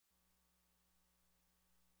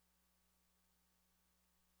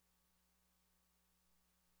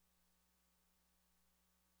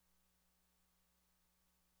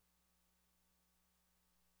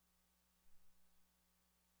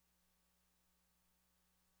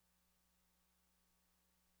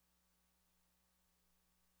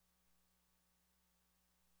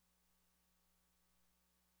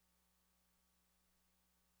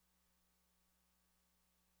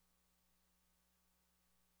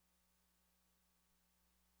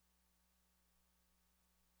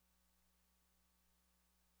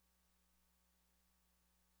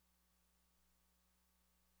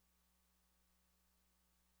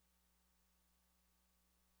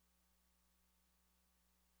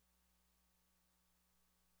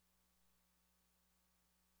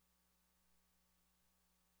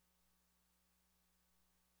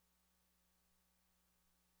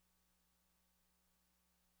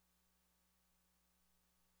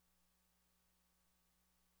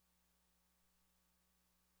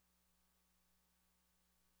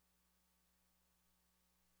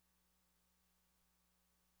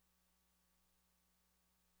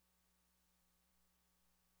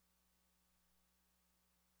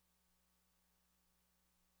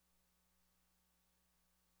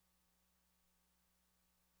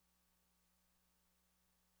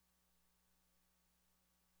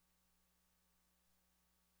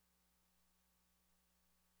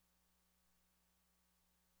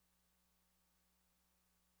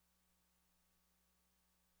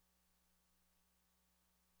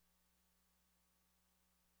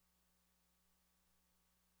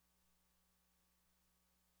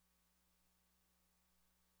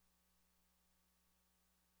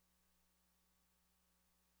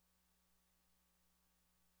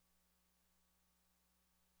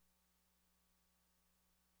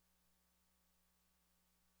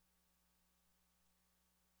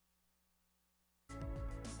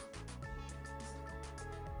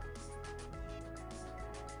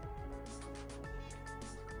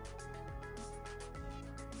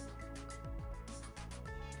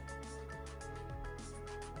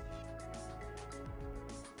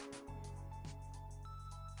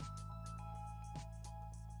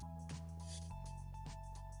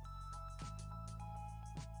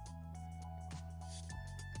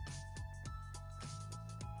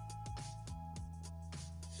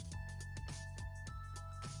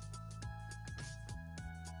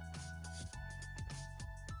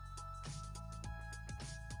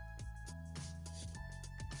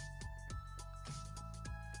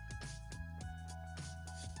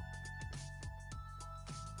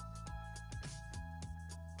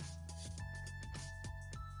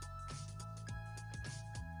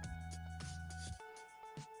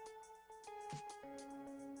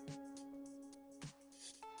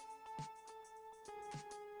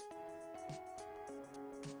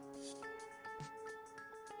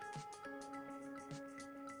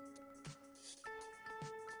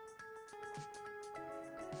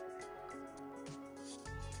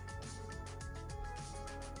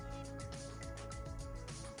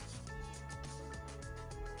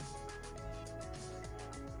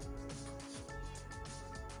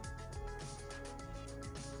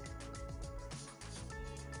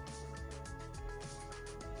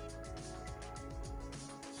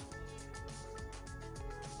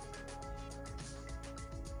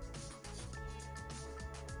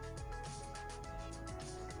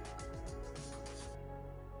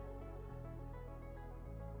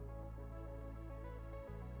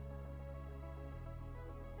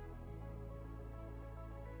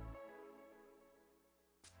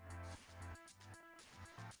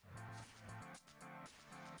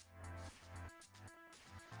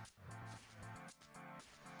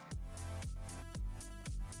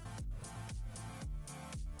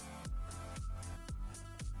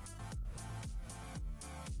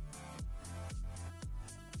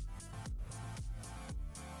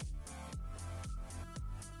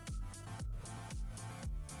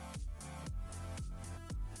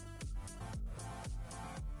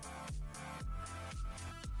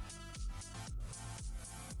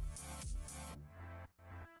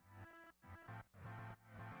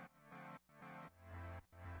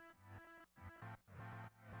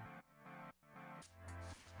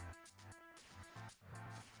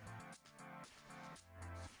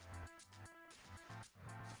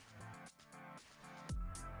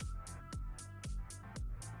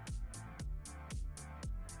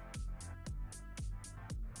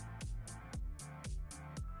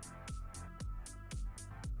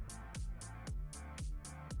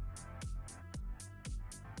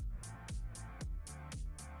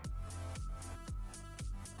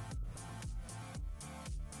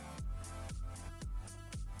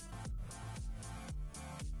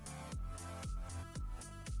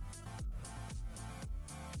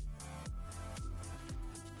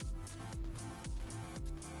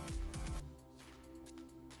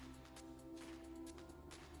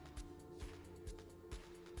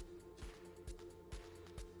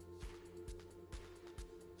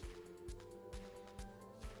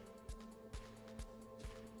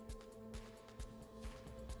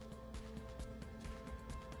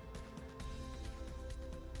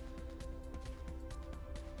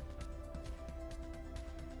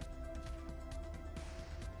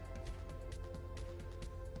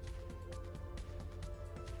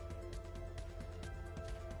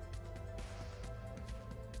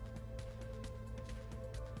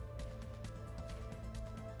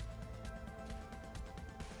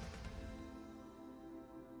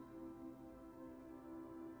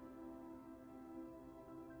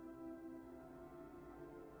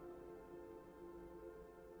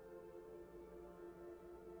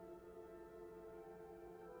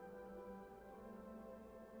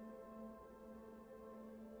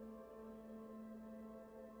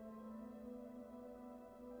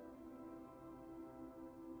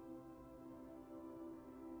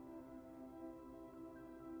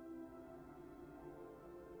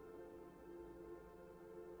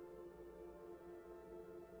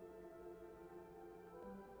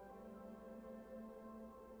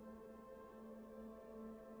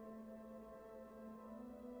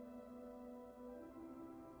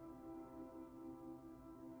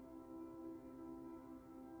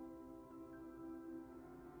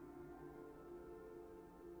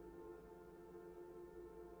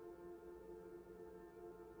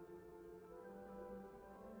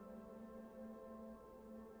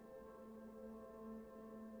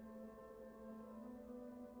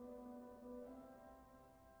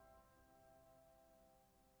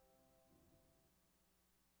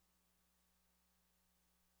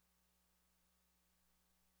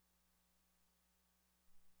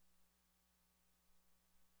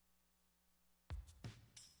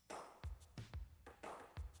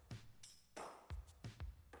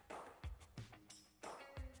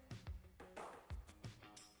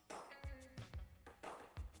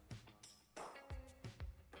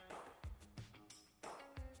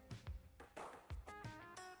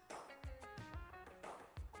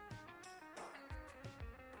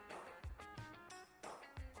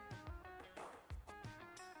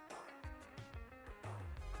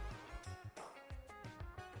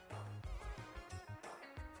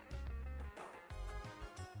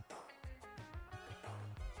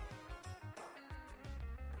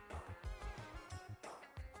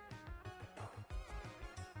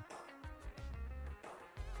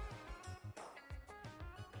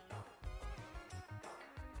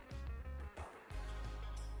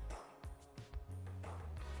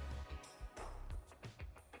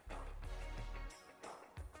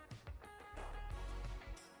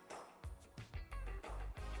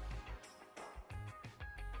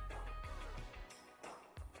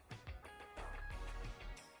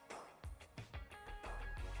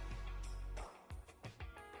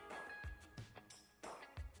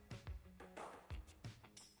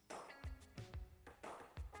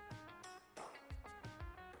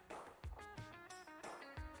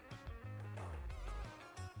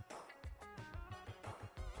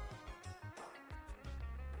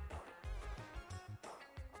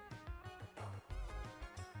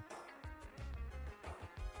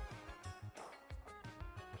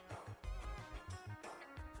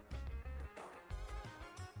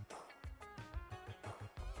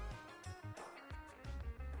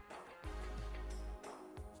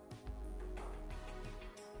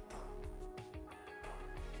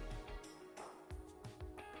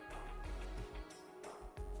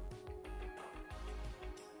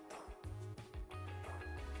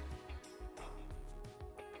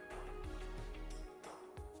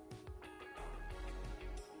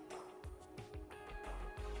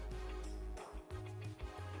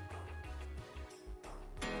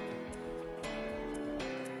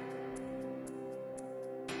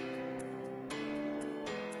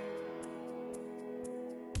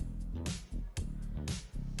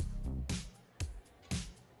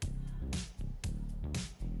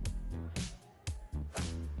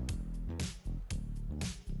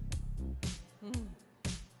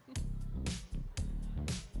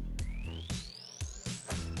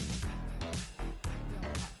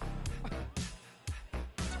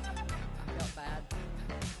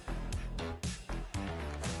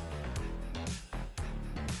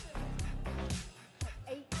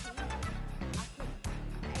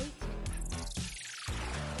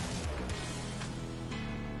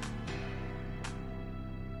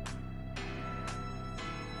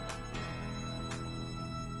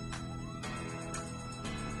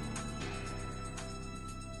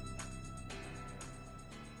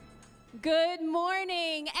Good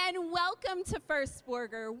morning and welcome to First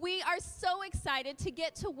Burger. We are so excited to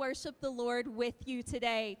get to worship the Lord with you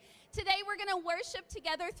today. Today we're going to worship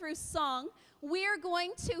together through song. We're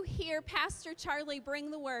going to hear Pastor Charlie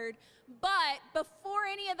bring the word. But before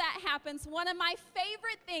any of that happens, one of my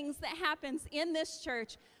favorite things that happens in this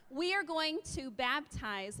church, we are going to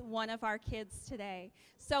baptize one of our kids today.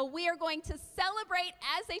 So we are going to celebrate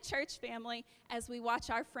as a church family as we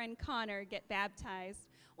watch our friend Connor get baptized.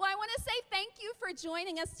 Well, I want to say thank you for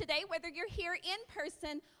joining us today, whether you're here in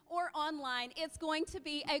person or online. It's going to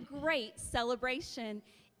be a great celebration.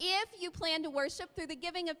 If you plan to worship through the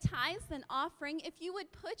giving of tithes and offering, if you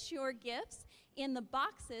would put your gifts in the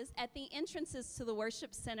boxes at the entrances to the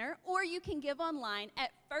worship center, or you can give online at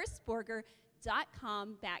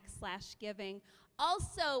firstburger.com/giving.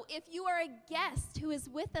 Also, if you are a guest who is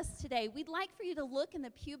with us today, we'd like for you to look in the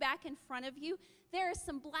pew back in front of you. There are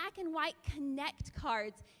some black and white connect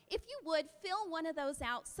cards. If you would, fill one of those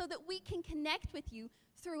out so that we can connect with you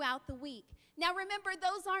throughout the week. Now remember,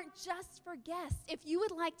 those aren't just for guests. If you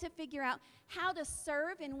would like to figure out how to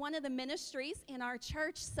serve in one of the ministries in our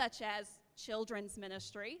church, such as children's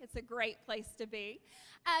ministry, it's a great place to be.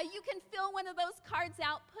 You can fill one of those cards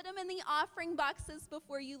out, put them in the offering boxes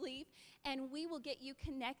before you leave, and we will get you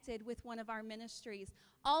connected with one of our ministries.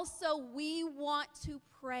 Also, we want to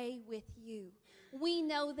pray with you. We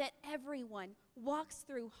know that everyone walks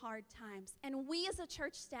through hard times, and we as a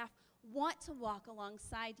church staff want to walk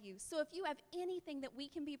alongside you. So if you have anything that we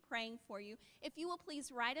can be praying for you, if you will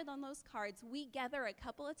please write it on those cards. We gather a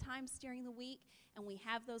couple of times during the week, and we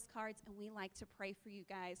have those cards, and we like to pray for you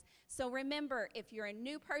guys. So remember, if you're a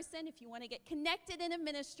new person, if you want to get connected in a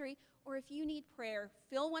ministry, or if you need prayer,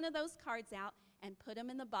 fill one of those cards out and put them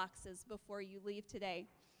in the boxes before you leave today.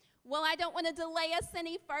 Well, I don't want to delay us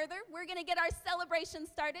any further. We're going to get our celebration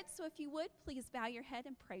started, so if you would, please bow your head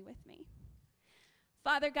and pray with me.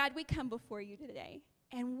 Father God, we come before you today,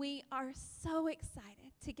 and we are so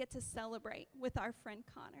excited to get to celebrate with our friend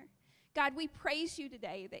Connor. God, we praise you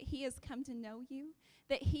today that he has come to know you,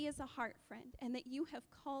 that he is a heart friend, and that you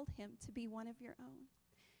have called him to be one of your own.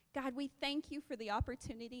 God, we thank you for the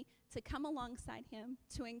opportunity to come alongside him,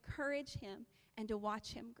 to encourage him, and to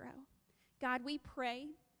watch him grow. God, we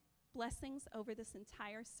pray blessings over this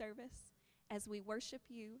entire service as we worship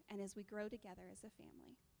you and as we grow together as a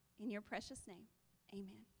family. In your precious name,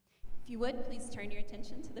 amen. If you would, please turn your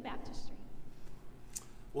attention to the baptistry.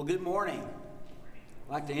 Well, good morning.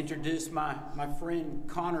 I'd like to introduce my friend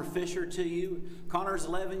Connor Fisher to you. Connor's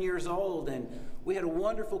 11 years old, and we had a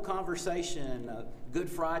wonderful conversation Good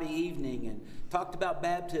Friday evening and talked about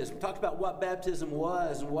baptism, talked about what baptism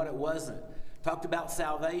was and what it wasn't, talked about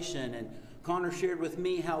salvation, and Connor shared with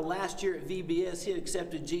me how last year at VBS he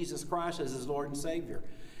accepted Jesus Christ as his Lord and Savior.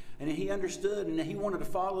 And he understood and he wanted to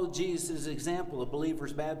follow Jesus' example of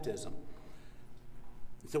believer's baptism.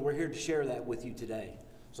 So we're here to share that with you today.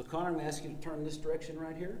 So Connor, I'm going to ask you to turn this direction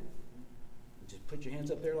right here. Just put your hands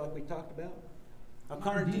up there like we talked about. Now,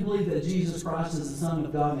 Connor, do you believe that Jesus Christ is the Son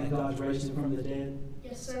of God and that God's raised him from the dead?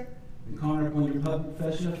 Yes, sir. And Connor, upon your public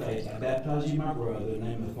profession of faith, I baptize you, my brother, in the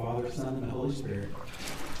name of the Father, Son, and the Holy Spirit.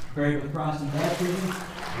 Buried with Christ in baptism,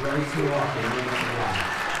 raised to walk in newness of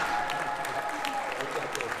life.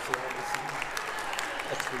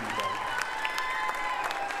 That's for you, buddy.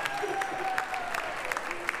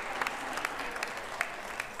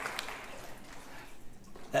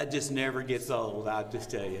 That just never gets old, I'll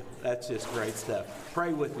just tell you. That's just great stuff.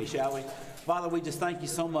 Pray with me, shall we? Father, we just thank you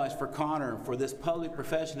so much for Connor and for this public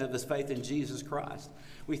profession of his faith in Jesus Christ.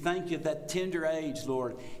 We thank you at that tender age,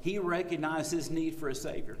 Lord, he recognized his need for a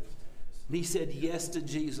Savior. And he said yes to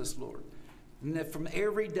Jesus, Lord. And that from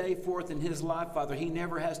every day forth in his life, Father, he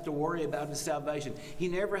never has to worry about his salvation. He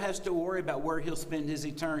never has to worry about where he'll spend his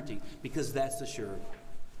eternity, because that's assured.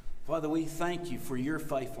 Father, we thank you for your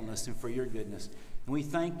faithfulness and for your goodness. And we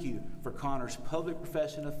thank you for Connor's public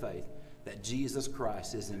profession of faith that Jesus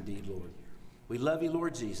Christ is indeed Lord. We love you,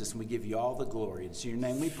 Lord Jesus, and we give you all the glory. It's in your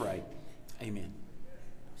name we pray. Amen.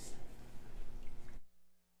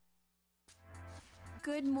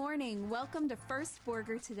 Good morning. Welcome to First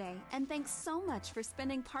Burger today, and thanks so much for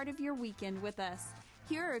spending part of your weekend with us.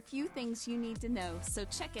 Here are a few things you need to know, so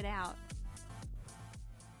check it out.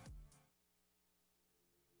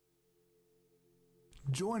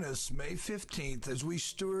 Join us May 15th as we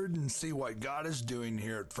steward and see what God is doing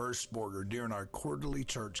here at First Burger during our quarterly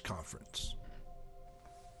church conference.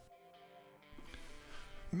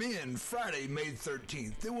 Men, Friday, May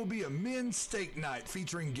 13th, there will be a men's steak night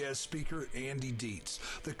featuring guest speaker Andy Dietz.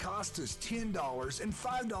 The cost is $10 and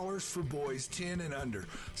 $5 for boys 10 and under.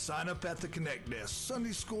 Sign up at the Connect Desk,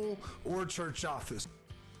 Sunday school, or church office.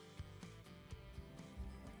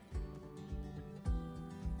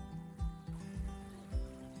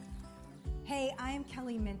 Hey, I am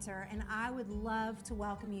Kelly Minter, and I would love to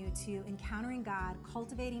welcome you to Encountering God,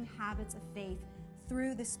 Cultivating Habits of Faith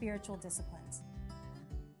through the Spiritual Disciplines.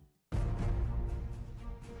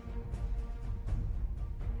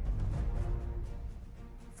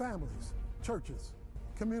 Families, churches,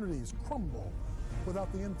 communities crumble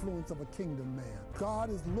without the influence of a kingdom man. God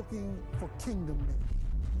is looking for kingdom men.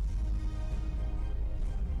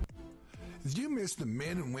 If you missed the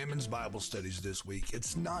men and women's Bible studies this week,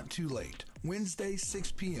 it's not too late. Wednesday,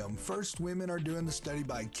 6 p.m., First Women are doing the study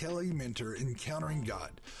by Kelly Minter, Encountering God.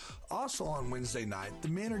 Also on Wednesday night, the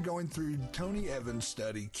men are going through Tony Evans'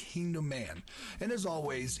 study, Kingdom Man. And as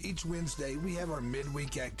always, each Wednesday, we have our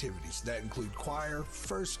midweek activities that include choir,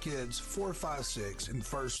 First Kids, 456, and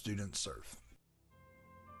First Student Surf.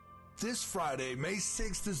 This Friday, May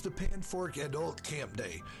 6th, is the Panfork Adult Camp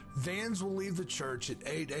Day. Vans will leave the church at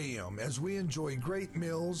 8 a.m. as we enjoy great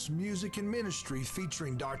meals, music, and ministry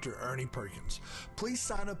featuring Dr. Ernie Perkins. Please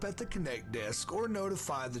sign up at the Connect desk or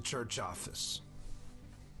notify the church office.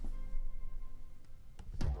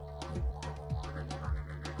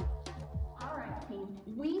 All right, team,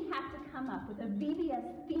 we have to come up with a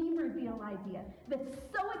VBS theme reveal idea that's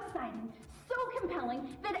so exciting, so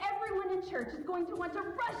compelling, that everyone in church is going to want to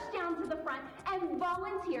rush down to the front and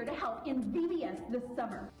volunteer to help in VBS this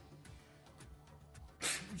summer.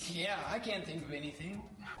 Yeah, I can't think of anything.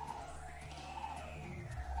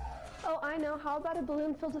 Oh, I know. How about a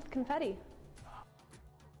balloon filled with confetti?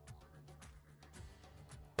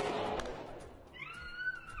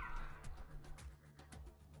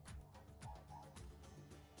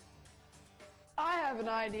 I have an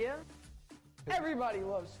idea. Everybody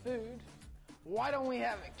loves food. Why don't we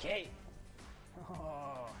have a cake?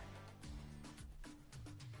 Oh.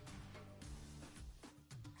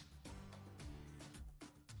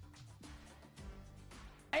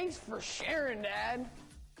 Thanks for sharing, Dad.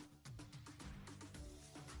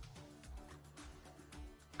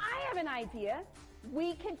 I have an idea.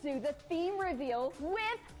 We could do the theme reveal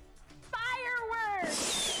with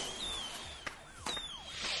fireworks.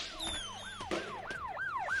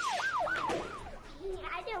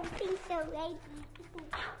 I don't think so, right?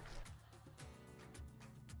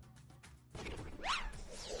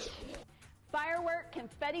 Firework,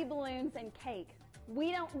 confetti balloons, and cake.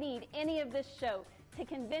 We don't need any of this show to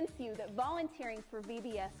convince you that volunteering for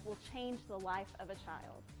VBS will change the life of a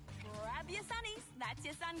child. Grab your sunnies, that's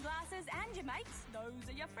your sunglasses, and your mates, those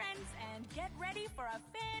are your friends, and get ready for a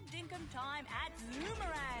fair dinkum time at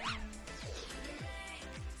Zoomerang.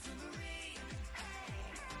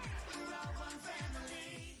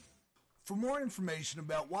 For more information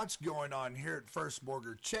about what's going on here at First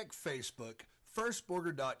Borger, check Facebook,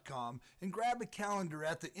 firstborger.com, and grab a calendar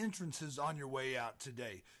at the entrances on your way out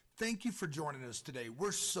today. Thank you for joining us today.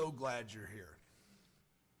 We're so glad you're here.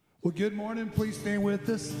 Well, good morning. Please stand with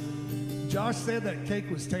us. Josh said that cake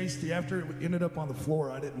was tasty. After it ended up on the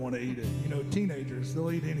floor, I didn't want to eat it. You know, teenagers,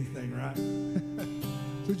 they'll eat anything, right?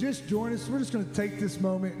 So just join us. We're just going to take this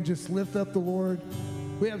moment and just lift up the Lord.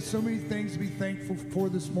 We have so many things to be thankful for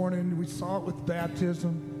this morning. We saw it with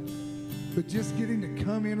baptism. But just getting to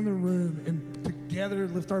come in the room and together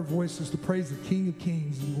lift our voices to praise the King of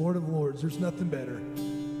Kings and Lord of Lords. There's nothing better.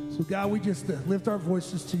 So, God, we just lift our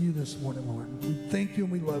voices to you this morning, Lord. We thank you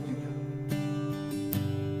and we love you, God.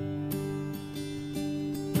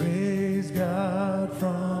 Praise God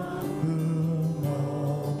from whom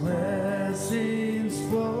all blessings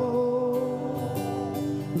flow.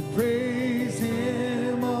 We praise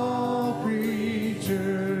him, all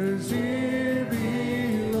creatures here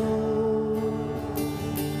below.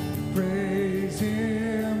 Praise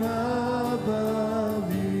him above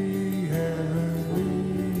the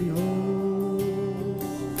heavenly host.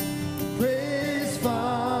 Praise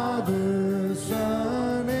Father,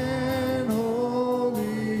 Son, and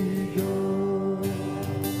Holy Ghost.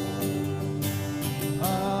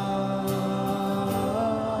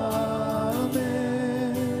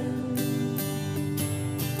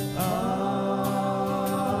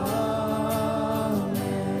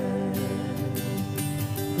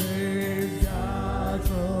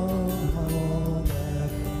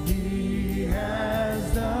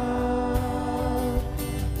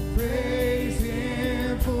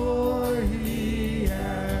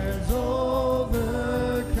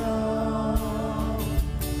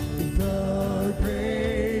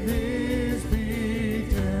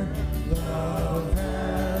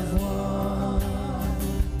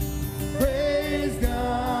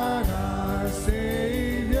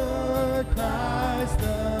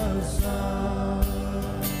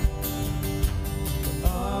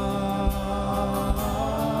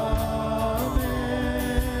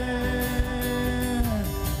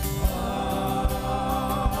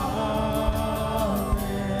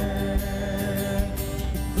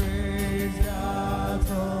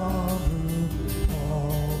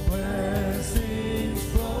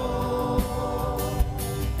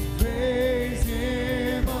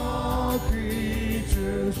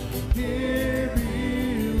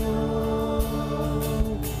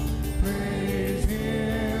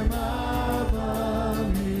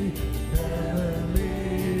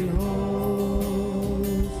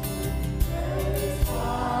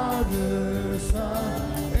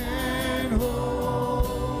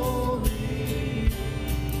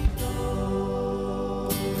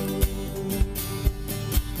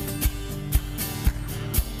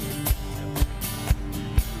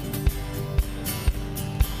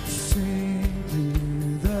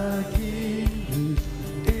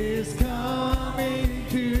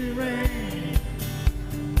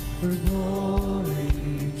 For glory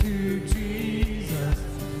to Jesus,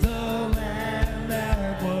 the Lamb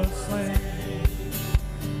that was slain.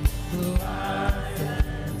 Life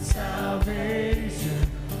and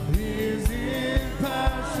salvation is in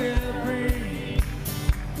passion bring,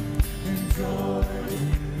 and joy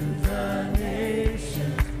to the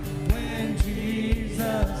nations when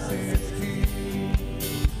Jesus is King.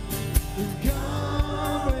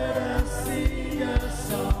 Come, let us sing a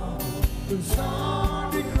song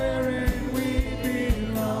declaring we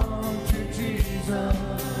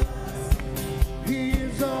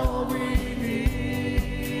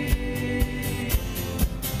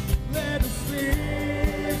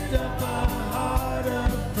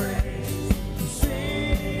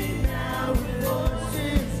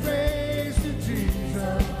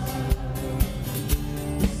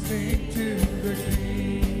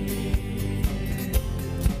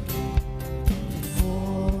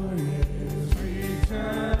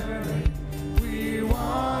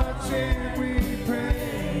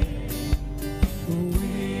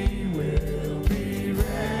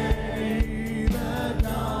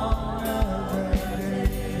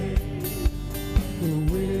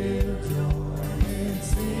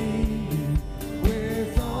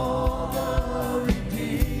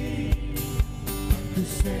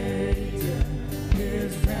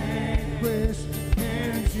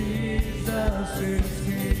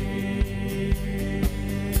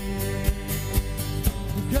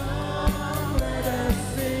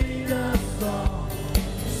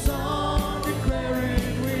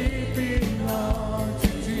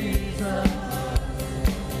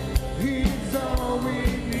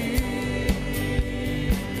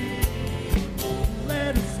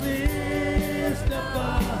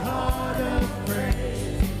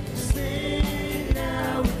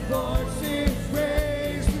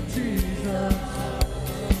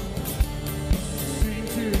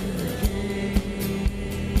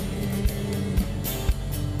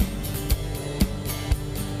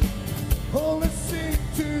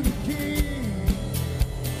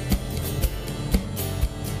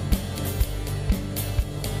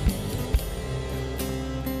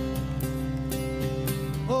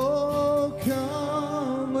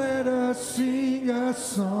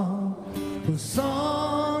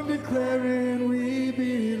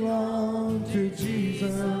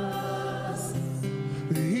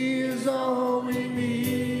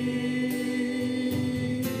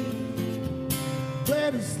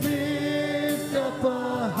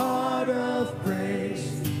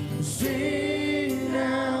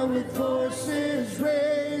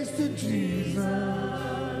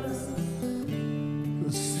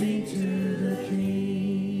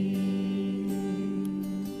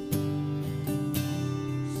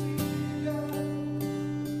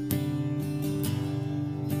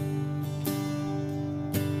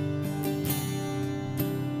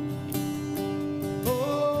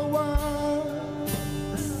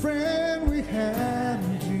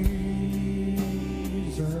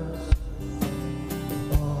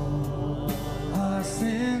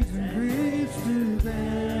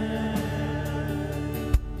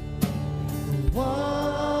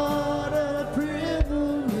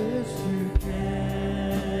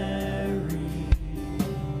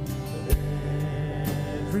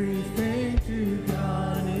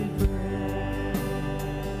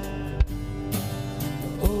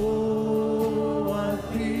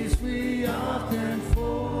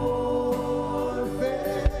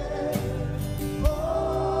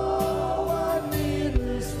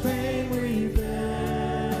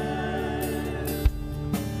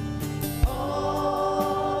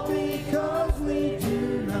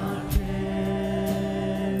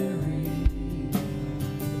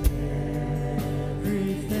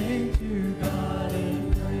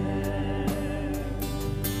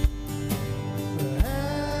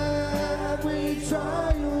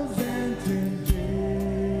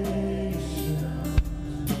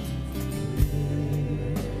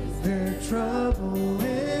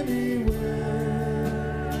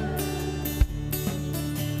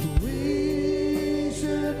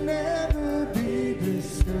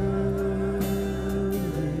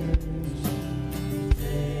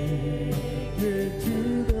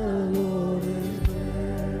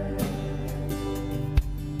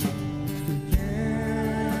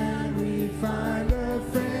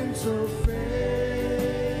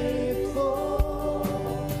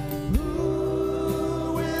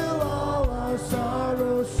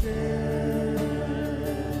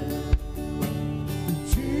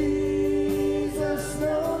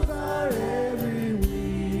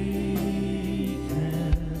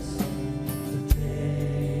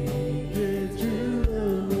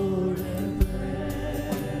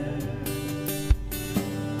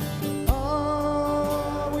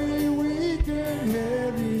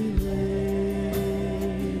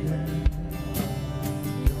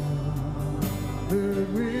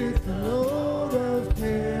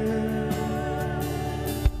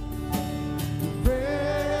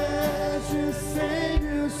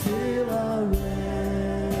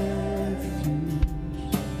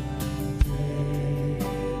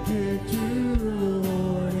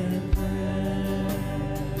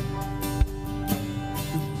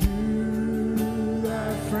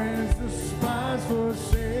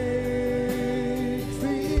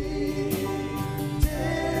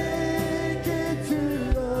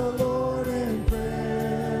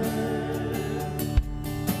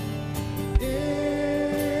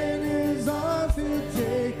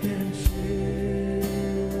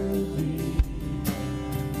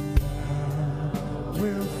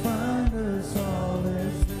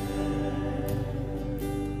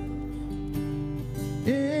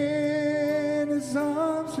In his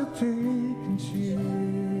arms he'll take and shield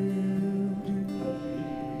you.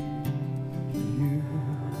 You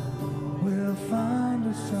will find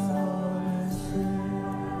a solace there.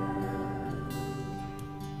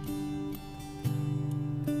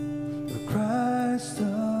 The Christ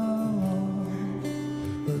alone,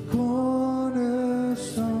 the cornerstone,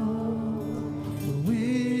 the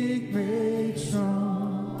weak made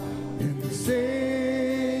strong in the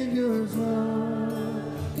Savior's love.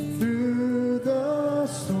 Through the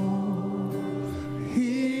storm,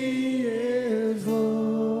 He is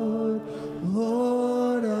Lord,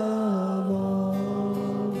 Lord of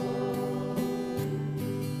all.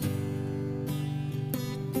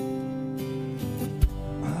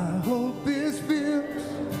 My hope is built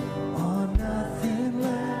on nothing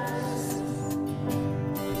less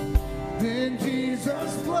than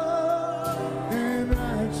Jesus' blood and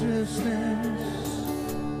righteousness.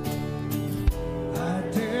 I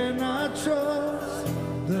dare not trust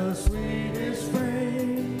the sweetest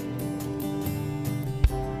frame,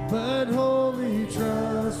 but wholly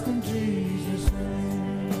trust in Jesus'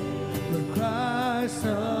 name. The Christ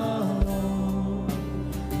alone,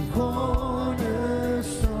 the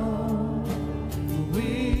cornerstone, the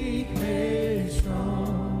weak made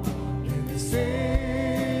strong in the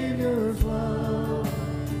Savior's love.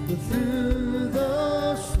 But through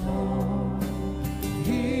the storm,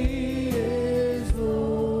 He is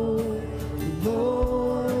Lord,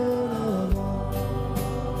 Lord of all.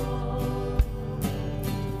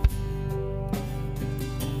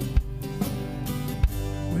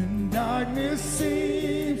 When darkness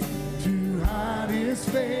seems to hide His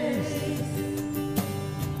face,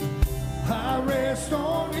 I rest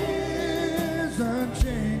on His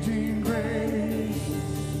unchanging grace.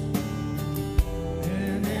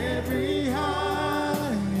 In every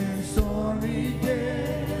high and stormy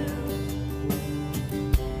day,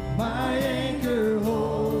 my anchor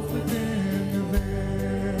holds within the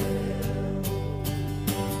veil.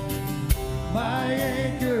 My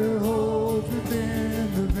anchor holds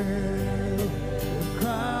within the veil. The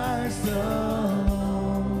Christ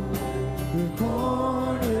alone, the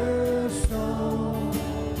cornerstone,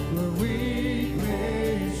 the weak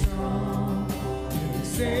made strong in the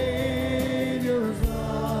Savior's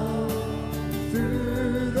love.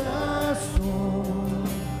 Through the storm,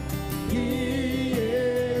 He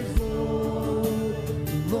is Lord,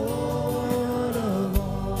 Lord of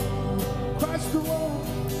all. Christ alone,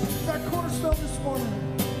 that cornerstone this morning.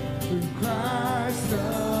 Through Christ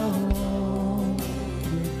alone,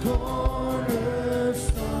 the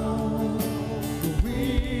cornerstone, the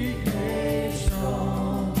weak made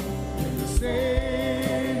strong in the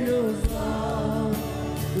Savior's love.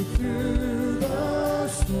 Through the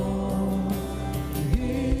storm,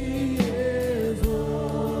 He is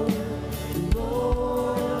Lord,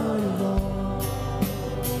 Lord of all.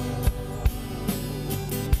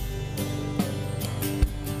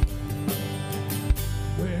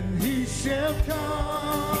 When He shall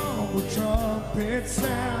come with trumpet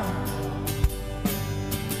sound,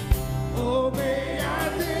 oh, may I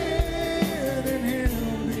then in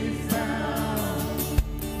Him be found,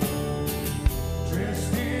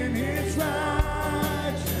 dressed in His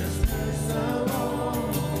righteousness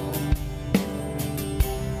alone.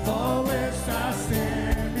 For lest I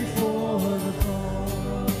stand before the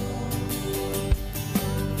throne,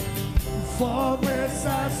 for lest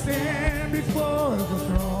I stand before the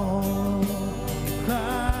throne,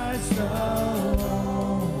 Christ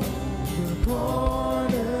alone, the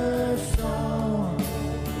cornerstone,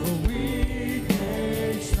 the weak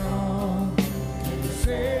made strong, the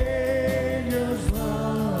Savior's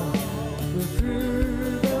love. But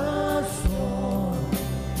through the storm,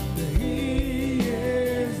 He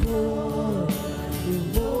is Lord, the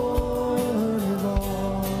Lord of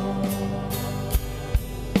all.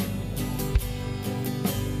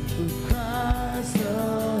 The Christ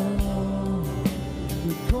alone,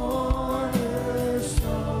 the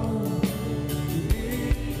cornerstone, the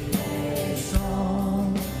weak made strong,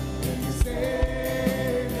 and the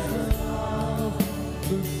Savior's love.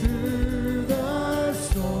 But through the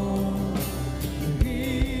storm, He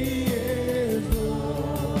is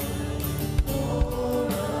Lord,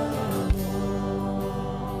 Lord of all.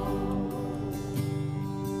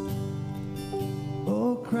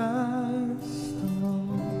 Oh, Christ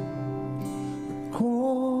alone, the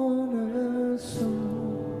cornerstone,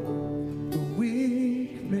 the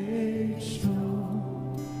weak made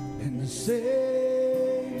strong, and the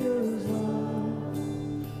Savior's love.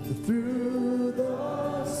 But through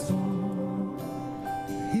the storm,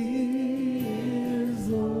 He is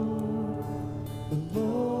Lord, the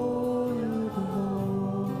Lord of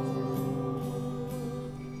all.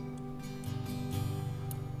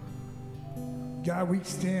 God, we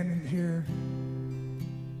stand here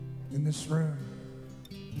in this room,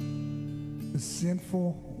 the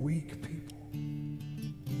sinful, weak people.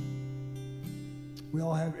 We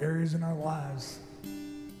all have areas in our lives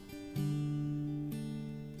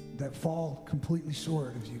that fall completely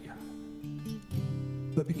short of you, God.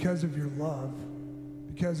 But because of your love,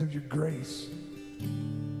 because of your grace,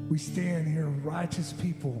 we stand here righteous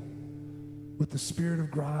people with the Spirit of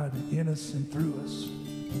God in us and through us,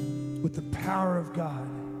 with the power of God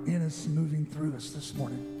in us moving through us this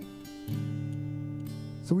morning.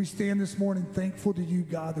 So we stand this morning thankful to you,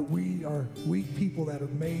 God, that we are weak people that are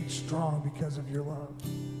made strong because of your love.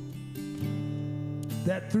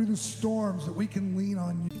 That through the storms that we can lean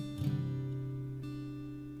on you.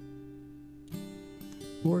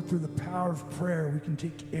 Lord, through the power of prayer, we can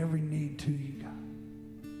take every need to you, God.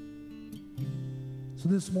 So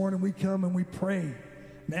this morning we come and we pray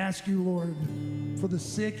and ask you, Lord, for the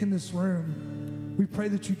sick in this room. We pray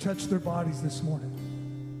that you touch their bodies this morning.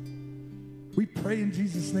 We pray in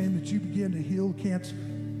Jesus' name that you begin to heal cancer.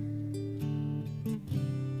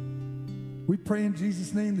 We pray in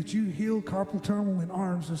Jesus' name that you heal carpal tunnel in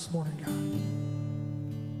arms this morning, God.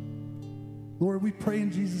 Lord, we pray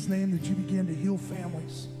in Jesus' name that you begin to heal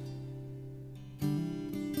families.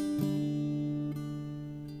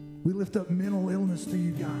 We lift up mental illness to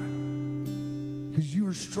you, God, because you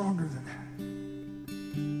are stronger than that.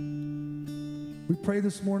 We pray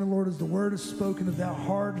this morning, Lord, as the word is spoken, that our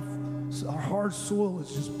hard soil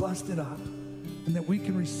is just busted up, and that we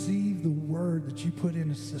can receive the word that you put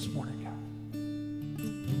in us this morning, God.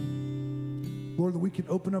 Lord, that we can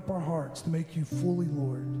open up our hearts to make you fully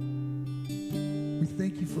Lord. We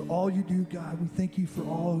thank you for all you do, God. We thank you for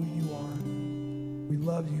all who you are. We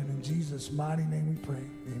love you, and in Jesus' mighty name we pray.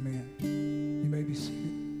 Amen. You may be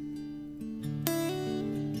seated.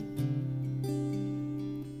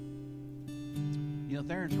 You know,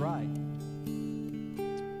 Theron's right.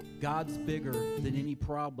 God's bigger than any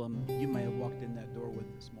problem you may have walked in that door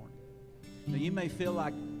with this morning. Now, you may feel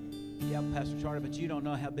like, yeah, Pastor Charlie, but you don't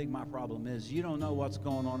know how big my problem is. You don't know what's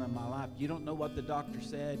going on in my life. You don't know what the doctor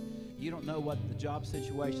said. You don't know what the job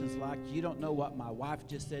situation's like. You don't know what my wife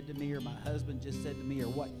just said to me or my husband just said to me or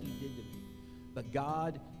what he did to me. But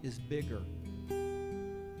God is bigger.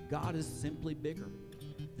 God is simply bigger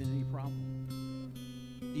than any problem.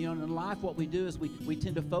 You know, in life what we do is we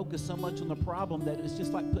tend to focus so much on the problem that it's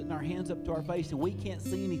just like putting our hands up to our face and we can't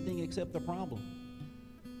see anything except the problem.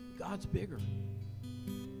 God's bigger.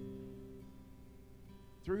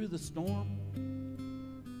 Through the storm,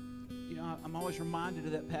 you know, I'm always reminded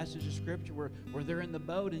of that passage of Scripture where they're in the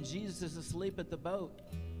boat and Jesus is asleep at the boat,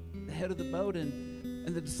 the head of the boat, and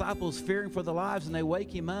the disciples fearing for their lives, and they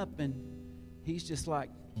wake him up, and he's just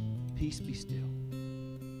like, peace be still.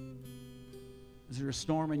 Is there a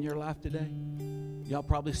storm in your life today? Y'all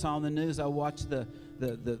probably saw on the news, I watched the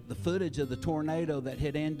footage of the tornado that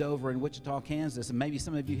hit Andover in Wichita, Kansas, and maybe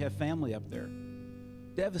some of you have family up there.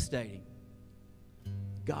 Devastating.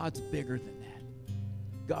 God's bigger than that.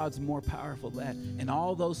 God's more powerful than that. And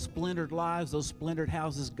all those splintered lives, those splintered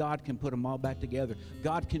houses, God can put them all back together.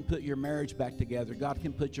 God can put your marriage back together. God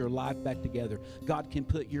can put your life back together. God can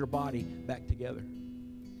put your body back together.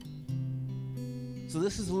 So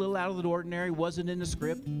this is a little out of the ordinary. Wasn't in the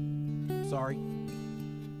script. Sorry.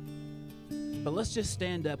 But let's just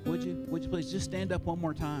stand up, would you? Would you please just stand up one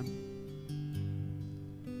more time?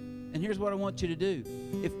 And here's what I want you to do.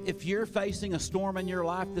 If you're facing a storm in your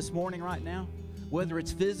life this morning right now, whether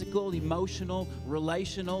it's physical, emotional,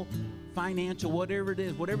 relational, financial, whatever it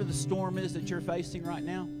is, whatever the storm is that you're facing right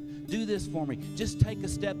now, do this for me. Just take a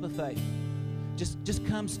step of faith. Just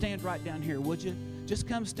come stand right down here, would you? Just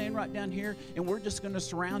come stand right down here, and we're just going to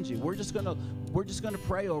surround you. We're just going to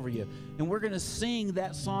pray over you, and we're going to sing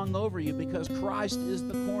that song over you because Christ is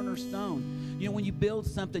the cornerstone. You know, when you build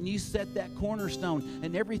something, you set that cornerstone,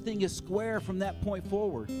 and everything is square from that point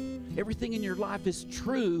forward. Everything in your life is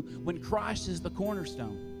true when Christ is the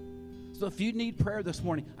cornerstone. So if you need prayer this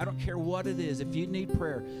morning, I don't care what it is. If you need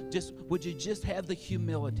prayer, would you just have the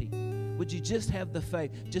humility? Would you just have the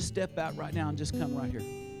faith? Just step out right now and just come right here.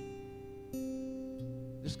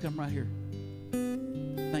 Just come right here.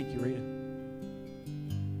 Thank you, Rita.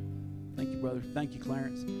 Thank you, brother. Thank you,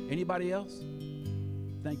 Clarence. Anybody else?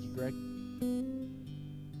 Thank you, Greg.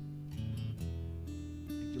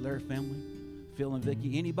 Thank you, Larry family. Phil and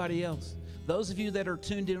Vicky. Anybody else? Those of you that are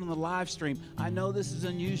tuned in on the live stream, I know this is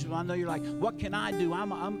unusual. I know you're like, what can I do?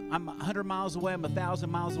 I'm 100 miles away. I'm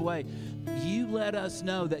 1,000 miles away. You let us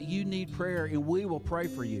know that you need prayer, and we will pray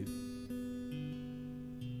for you.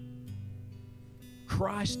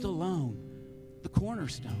 Christ alone, the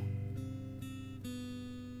cornerstone.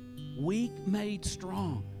 weak made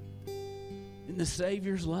strong in the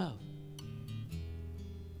Savior's love.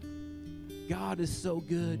 God is so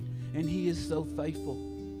good, and He is so faithful.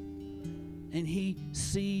 And He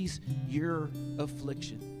sees your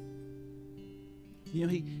affliction. You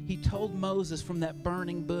know, he told Moses from that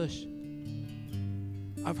burning bush,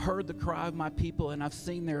 I've heard the cry of my people, and I've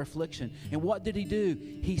seen their affliction. And what did He do?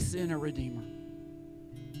 He sent a Redeemer.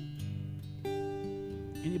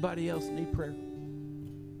 Anybody else need prayer?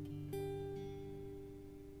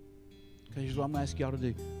 Okay, here's what I'm going to ask y'all to do.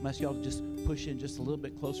 I'm going to ask y'all to just push in just a little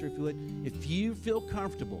bit closer, if you would. If you feel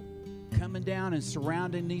comfortable coming down and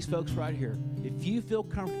surrounding these folks right here, if you feel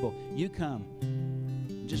comfortable, you come.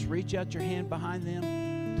 Just reach out your hand behind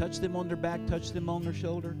them, touch them on their back, touch them on their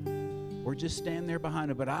shoulder, or just stand there behind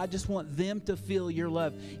them. But I just want them to feel your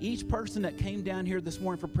love. Each person that came down here this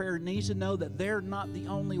morning for prayer needs to know that they're not the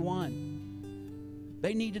only one.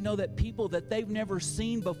 They need to know that people that they've never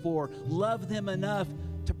seen before love them enough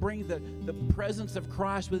to bring the presence of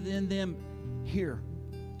Christ within them here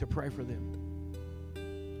to pray for them.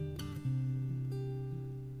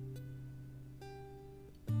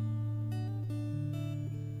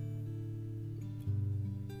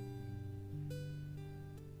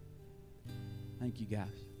 Thank you, guys.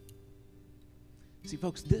 See,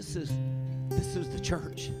 folks, this is the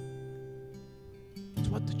church. It's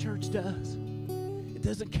what the church does. It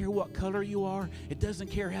doesn't care what color you are. It doesn't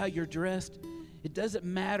care how you're dressed. It doesn't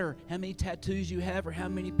matter how many tattoos you have or how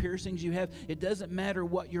many piercings you have. It doesn't matter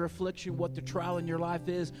what your affliction, what the trial in your life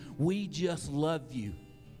is. We just love you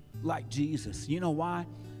like Jesus. You know why?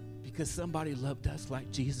 Because somebody loved us like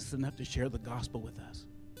Jesus enough to share the gospel with us.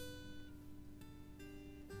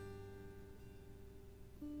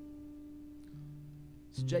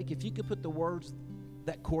 So Jake, if you could put the words,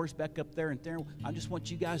 that chorus back up there, and there, I just want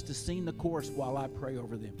you guys to sing the chorus while I pray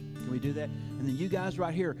over them. Can we do that? And then you guys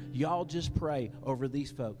right here, y'all just pray over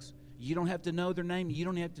these folks. You don't have to know their name. You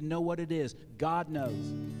don't have to know what it is. God knows.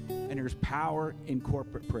 And there's power in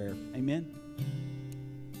corporate prayer. Amen?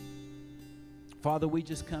 Father, we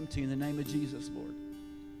just come to you in the name of Jesus, Lord.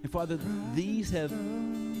 And Father, these have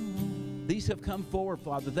come forward,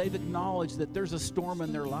 Father. They've acknowledged that there's a storm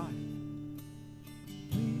in their life.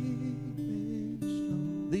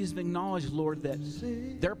 These have acknowledged, Lord, that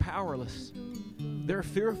they're powerless. They're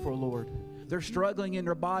fearful, Lord. They're struggling in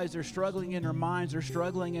their bodies. They're struggling in their minds. They're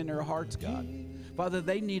struggling in their hearts, God. Father,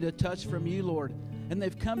 they need a touch from you, Lord. And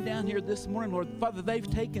they've come down here this morning, Lord. Father, they've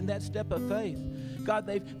taken that step of faith. God,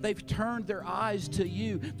 they've turned their eyes to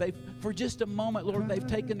you. For just a moment, Lord, they've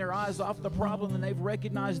taken their eyes off the problem, and they've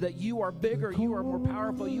recognized that you are bigger, you are more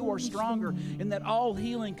powerful, you are stronger, and that all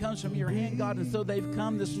healing comes from your hand, God. And so they've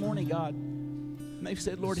come this morning, God. And they've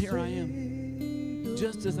said, Lord, here I am.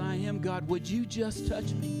 Just as I am, God, would you just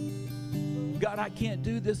touch me? God, I can't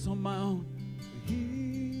do this on my own.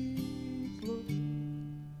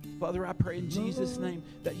 Father, I pray in Jesus' name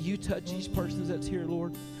that you touch each person that's here,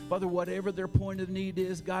 Lord. Father, whatever their point of need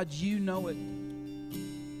is, God, you know it.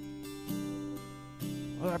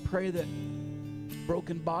 Father, I pray that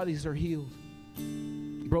broken bodies are healed.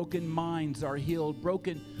 Broken minds are healed.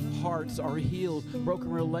 Broken hearts are healed.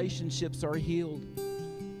 Broken relationships are healed.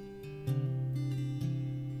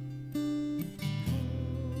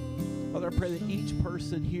 Father, I pray that each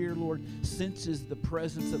person here, Lord, senses the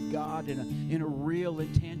presence of God in a real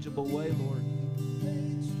and tangible way, Lord.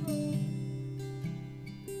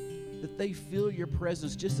 That they feel your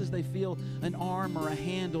presence just as they feel an arm or a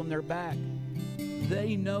hand on their back.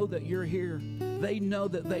 They know that you're here. They know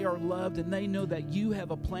that they are loved, and they know that you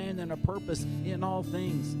have a plan and a purpose in all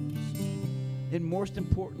things. And most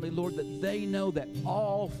importantly, Lord, that they know that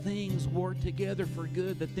all things work together for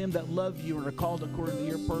good, that them that love you and are called according to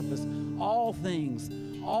your purpose. All things,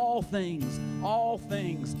 all things, all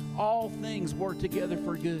things, all things work together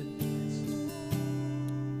for good.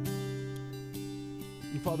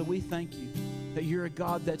 And Father, we thank you that you're a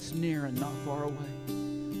God that's near and not far away.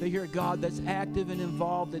 That you're a God that's active and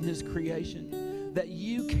involved in his creation. That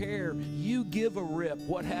you care, you give a rip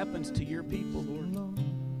what happens to your people, Lord.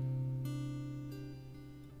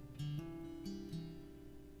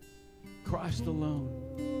 Christ alone,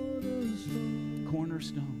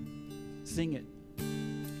 cornerstone. Sing it.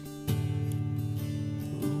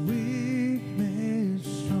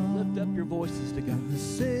 Lift up your voices to God. The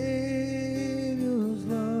Savior's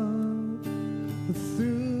love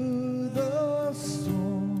through the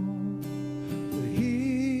storm.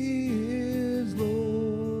 He is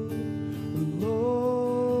Lord, the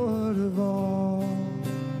Lord of all.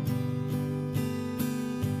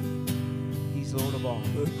 He's Lord of all.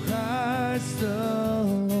 Christ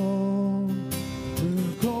alone,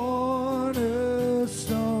 the cornerstone.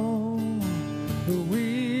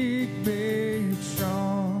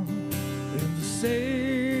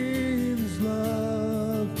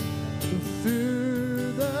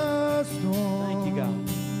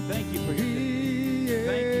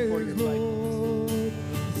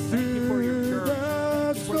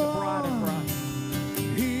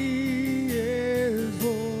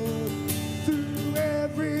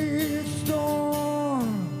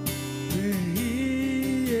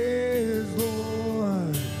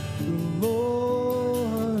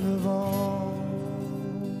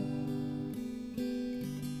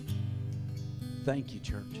 thank you,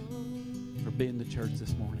 church, for being the church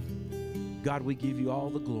this morning. God, we give you all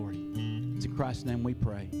the glory. It's in Christ's name we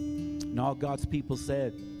pray. And all God's people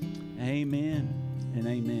said, amen and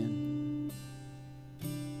amen.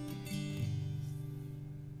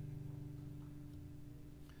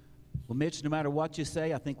 Well, Mitch, no matter what you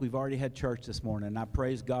say, I think we've already had church this morning, and I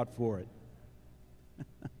praise God for it.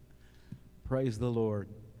 Praise the Lord.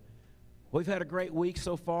 We've had a great week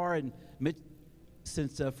so far, and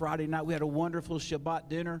since Friday night, we had a wonderful Shabbat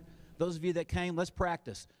dinner. Those of you that came, let's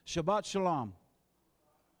practice. Shabbat Shalom.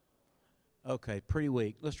 Okay, pretty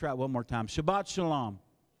weak. Let's try it one more time. Shabbat Shalom.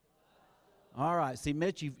 All right. See,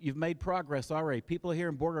 Mitch, you've made progress already. People here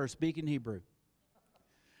in Border are speaking Hebrew.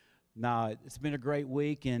 No, it's been a great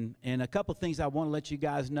week, and a couple things I want to let you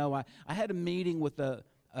guys know. I had a meeting with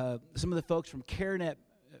some of the folks from CareNet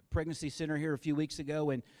Pregnancy Center here a few weeks ago,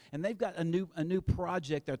 and they've got a new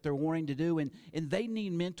project that they're wanting to do, and they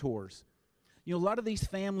need mentors. You know, a lot of these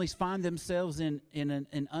families find themselves in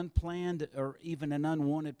an unplanned or even an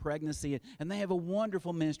unwanted pregnancy, and they have a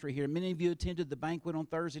wonderful ministry here. Many of you attended the banquet on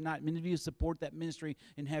Thursday night. Many of you support that ministry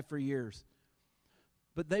and have for years.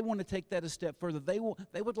 But they want to take that a step further. They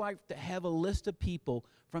would like to have a list of people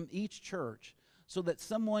from each church so that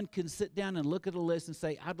someone can sit down and look at a list and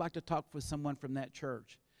say, I'd like to talk with someone from that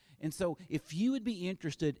church. And so if you would be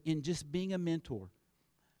interested in just being a mentor,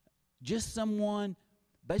 just someone,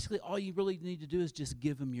 basically all you really need to do is just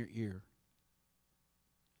give them your ear.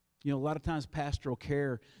 You know, a lot of times pastoral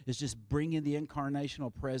care is just bringing the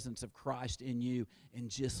incarnational presence of Christ in you and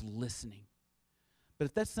just listening. But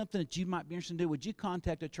if that's something that you might be interested in doing, would you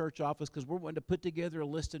contact a church office? Because we're wanting to put together a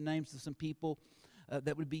list of names of some people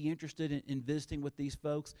that would be interested in visiting with these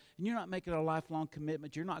folks. And you're not making a lifelong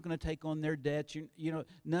commitment. You're not going to take on their debts. You know,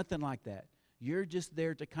 nothing like that. You're just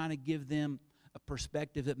there to kind of give them a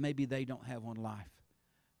perspective that maybe they don't have on life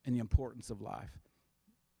and the importance of life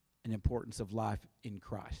and the importance of life in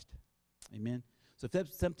Christ. Amen. So if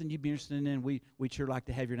that's something you'd be interested in, we'd sure like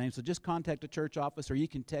to have your name. So just contact a church office, or you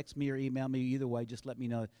can text me or email me. Either way, just let me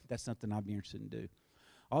know if that's something I'd be interested in do.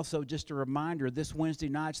 Also, just a reminder, this Wednesday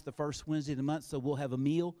night's the first Wednesday of the month, so we'll have a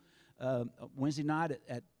meal Wednesday night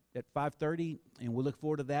at 5:30, and we'll look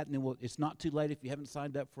forward to that. And then it's not too late if you haven't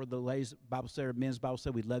signed up for the ladies' Bible study or men's Bible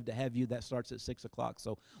study. We'd love to have you. That starts at 6 o'clock.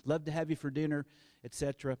 So love to have you for dinner,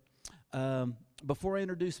 etc. Before I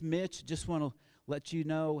introduce Mitch, just want to let you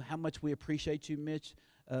know how much we appreciate you, Mitch.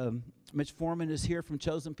 Mitch Foreman is here from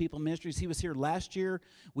Chosen People Ministries. He was here last year.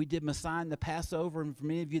 We did Messiah and the Passover, and for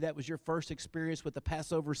many of you, that was your first experience with the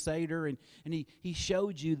Passover Seder, and he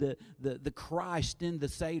showed you the Christ in the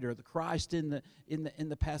Seder, the Christ in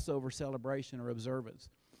the Passover celebration or observance.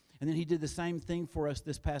 And then he did the same thing for us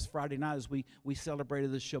this past Friday night as we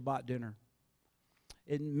celebrated the Shabbat dinner.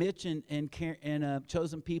 And Mitch and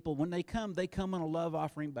Chosen People, when they come on a love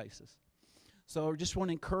offering basis. So I just want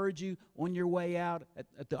to encourage you on your way out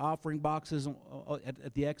at the offering boxes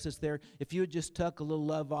at the exits there, if you would just tuck a little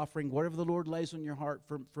love offering, whatever the Lord lays on your heart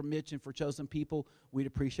for Mitch and for Chosen People, we'd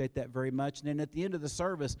appreciate that very much. And then at the end of the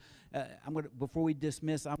service, before we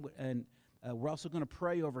dismiss, we're also going to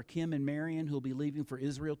pray over Kim and Marion, who will be leaving for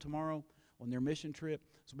Israel tomorrow on their mission trip.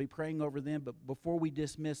 So we'll be praying over them. But before we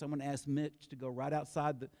dismiss, I'm going to ask Mitch to go right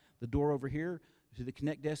outside the door over here to the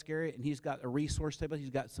Connect Desk area, and he's got a resource table. He's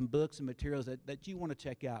got some books and materials that you want to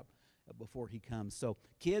check out before he comes. So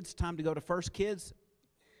kids, time to go to First Kids.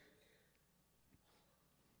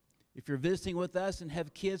 If you're visiting with us and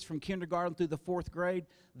have kids from kindergarten through the 4th grade,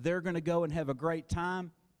 they're going to go and have a great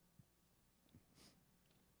time.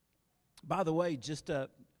 By the way, just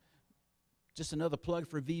another plug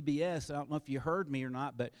for VBS. I don't know if you heard me or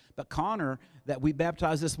not, but Connor, that we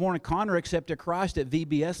baptized this morning, Connor accepted Christ at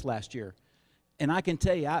VBS last year. And I can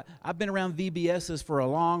tell you, I've been around VBSs for a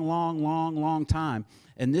long time.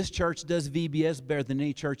 And this church does VBS better than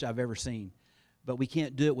any church I've ever seen. But we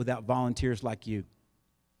can't do it without volunteers like you.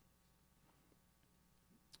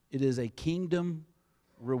 It is a kingdom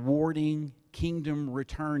rewarding, kingdom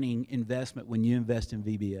returning investment when you invest in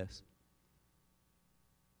VBS.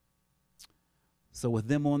 So with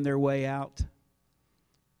them on their way out,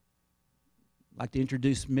 I'd like to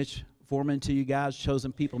introduce Mitch Foreman to you guys,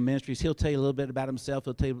 Chosen People Ministries. He'll tell you a little bit about himself.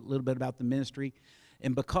 He'll tell you a little bit about the ministry.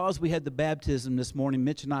 And because we had the baptism this morning,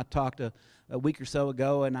 Mitch and I talked a week or so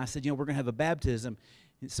ago, and I said, we're going to have a baptism.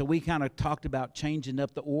 So we kind of talked about changing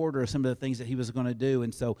up the order of some of the things that he was going to do.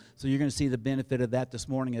 And so you're going to see the benefit of that this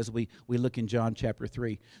morning as we look in John chapter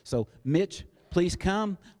 3. So Mitch, please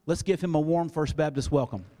come. Let's give him a warm First Baptist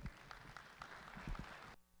welcome.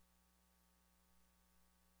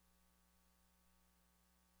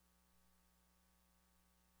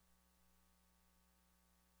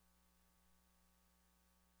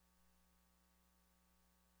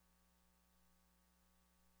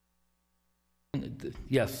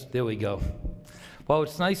 Yes, there we go. Well,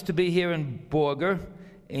 it's nice to be here in Borger,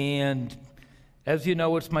 and as you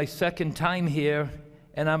know, it's my second time here,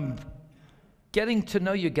 and I'm getting to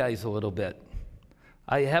know you guys a little bit.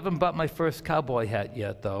 I haven't bought my first cowboy hat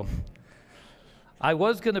yet, though. I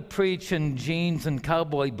was going to preach in jeans and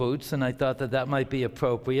cowboy boots, and I thought that that might be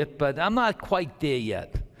appropriate, but I'm not quite there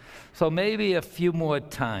yet. So maybe a few more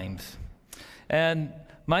times. And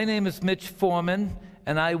my name is Mitch Foreman,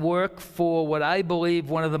 and I work for what I believe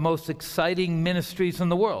one of the most exciting ministries in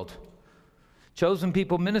the world. Chosen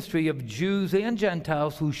People Ministry of Jews and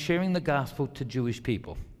Gentiles who's sharing the gospel to Jewish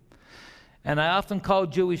people. And I often call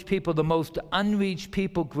Jewish people the most unreached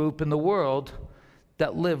people group in the world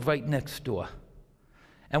that live right next door.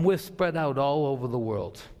 And we're spread out all over the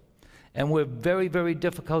world. And we're very, very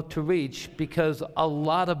difficult to reach because a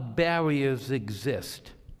lot of barriers exist.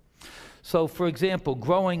 So, for example,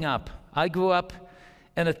 growing up, I grew up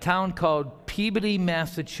in a town called Peabody,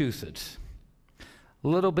 Massachusetts, a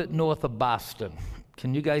little bit north of Boston.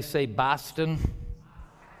 Can you guys say Boston?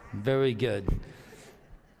 Very good.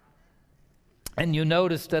 And you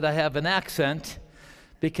notice that I have an accent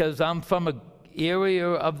because I'm from an area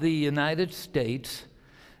of the United States.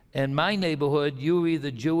 In my neighborhood, you were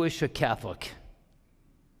either Jewish or Catholic.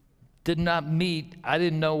 Did not meet, I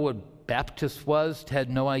didn't know what Baptist was, had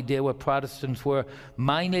no idea what Protestants were.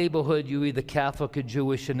 My neighborhood, you were either Catholic or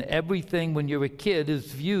Jewish, and everything when you're a kid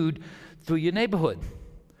is viewed through your neighborhood.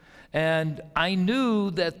 And I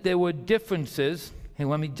knew that there were differences. Hey,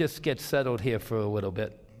 let me just get settled here for a little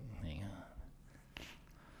bit.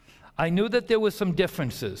 I knew that there were some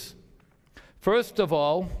differences. First of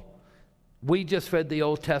all, we just read the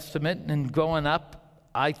Old Testament, and growing up,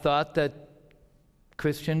 I thought that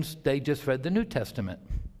Christians, they just read the New Testament.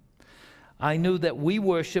 I knew that we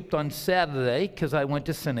worshiped on Saturday because I went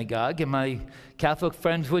to synagogue, and my Catholic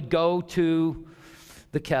friends would go to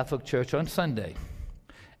the Catholic Church on Sunday.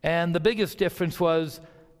 And the biggest difference was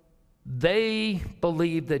they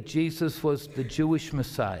believed that Jesus was the Jewish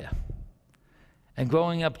Messiah. And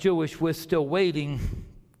growing up Jewish, we're still waiting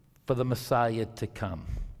for the Messiah to come.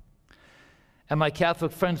 And my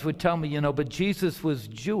Catholic friends would tell me, but Jesus was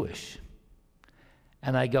Jewish.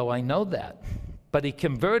 And I go, I know that. But he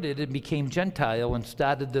converted and became Gentile and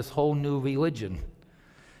started this whole new religion.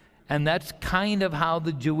 And that's kind of how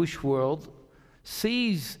the Jewish world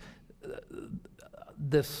sees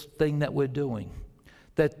this thing that we're doing.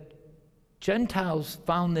 That Gentiles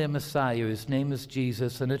found their Messiah, his name is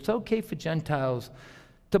Jesus, and it's okay for Gentiles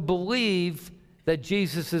to believe that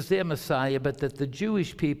Jesus is their Messiah, but that the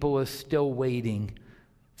Jewish people are still waiting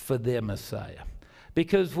for their Messiah.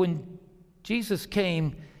 Because when Jesus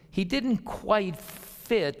came, he didn't quite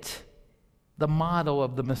fit the model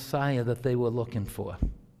of the Messiah that they were looking for.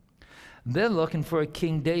 They're looking for a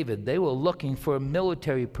King David. They were looking for a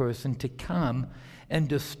military person to come and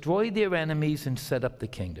destroy their enemies and set up the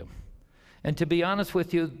kingdom. And to be honest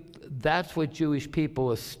with you, that's what Jewish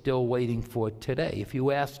people are still waiting for today. If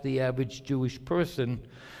you ask the average Jewish person,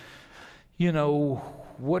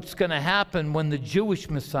 what's going to happen when the Jewish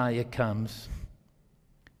Messiah comes,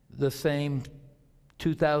 the same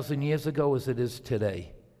 2,000 years ago as it is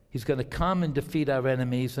today. He's going to come and defeat our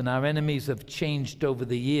enemies, and our enemies have changed over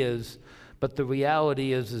the years, but the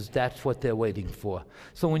reality is that's what they're waiting for.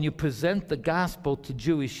 So when you present the gospel to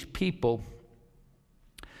Jewish people,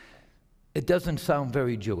 it doesn't sound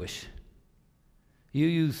very Jewish. You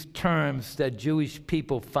use terms that Jewish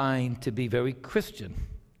people find to be very Christian.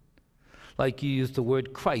 Like you use the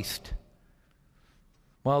word Christ.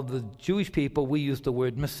 While the Jewish people, we use the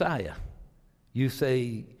word Messiah. You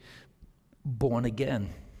say born again.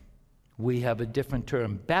 We have a different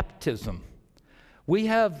term, baptism. We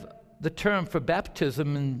have the term for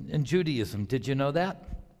baptism in Judaism. Did you know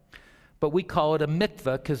that? But we call it a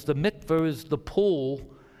mikveh because the mikveh is the pool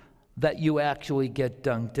that you actually get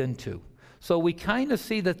dunked into. So we kind of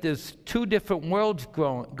see that there's two different worlds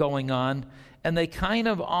going on, and they kind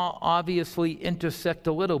of obviously intersect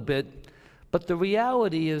a little bit. But the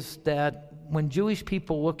reality is that when Jewish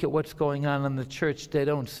people look at what's going on in the church, they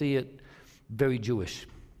don't see it very Jewish.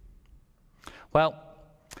 Well,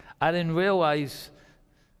 I didn't realize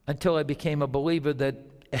until I became a believer that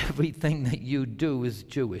everything that you do is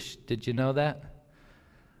Jewish. Did you know that?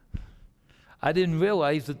 I didn't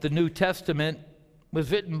realize that the New Testament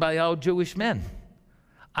was written by all Jewish men.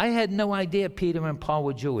 I had no idea Peter and Paul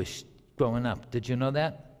were Jewish growing up. Did you know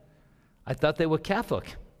that? I thought they were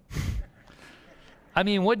Catholic. I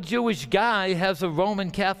mean, what Jewish guy has a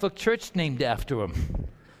Roman Catholic church named after him?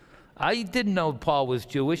 I didn't know Paul was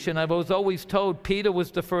Jewish, and I was always told Peter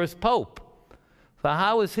was the first pope. So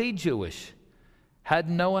how is he Jewish? Had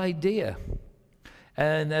no idea.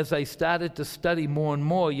 And as I started to study more and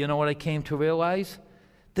more, you know what I came to realize?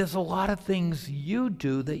 There's a lot of things you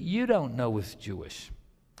do that you don't know is Jewish.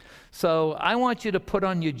 So I want you to put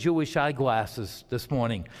on your Jewish eyeglasses this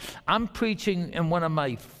morning. I'm preaching in one of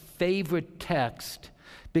my favorite texts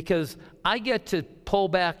because I get to pull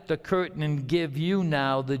back the curtain and give you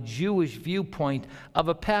now the Jewish viewpoint of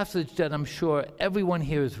a passage that I'm sure everyone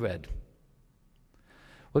here has read.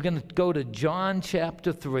 We're going to go to John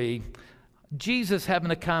chapter 3. Jesus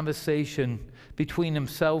having a conversation between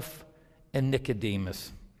himself and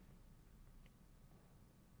Nicodemus.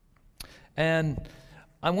 And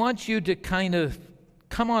I want you to kind of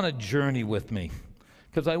come on a journey with me,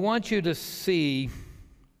 because I want you to see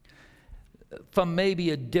from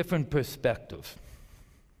maybe a different perspective.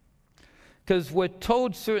 Because we're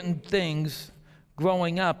told certain things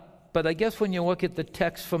growing up, but I guess when you look at the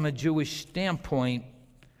text from a Jewish standpoint,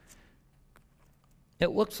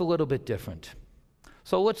 it looks a little bit different.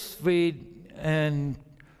 So let's read, and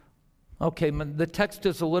okay, the text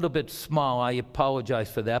is a little bit small. I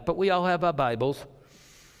apologize for that, but we all have our Bibles.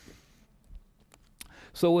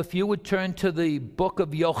 So if you would turn to the book of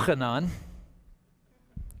Yochanan,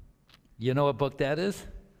 you know what book that is?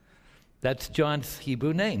 That's John's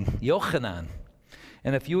Hebrew name, Yochanan.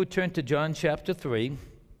 And if you would turn to John chapter 3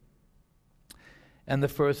 and the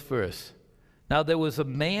first verse. Now there was a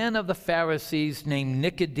man of the Pharisees named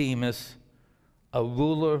Nicodemus, a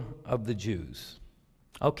ruler of the Jews.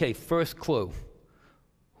 Okay, first clue.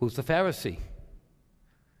 Who's the Pharisee?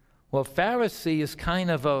 Well, Pharisee is kind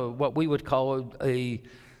of what we would call a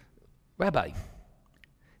rabbi.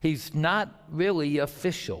 He's not really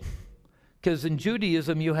official, because in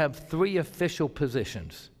Judaism you have three official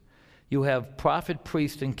positions. You have prophet,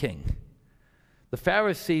 priest, and king. The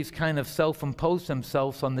Pharisees kind of self-imposed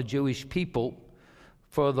themselves on the Jewish people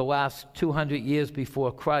for the last 200 years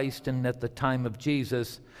before Christ and at the time of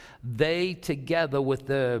Jesus. They, together with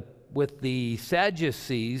the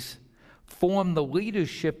Sadducees, formed the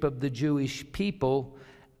leadership of the Jewish people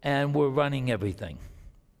and were running everything.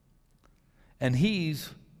 And he's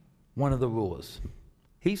one of the rulers.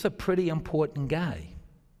 He's a pretty important guy.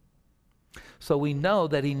 So we know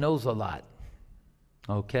that he knows a lot.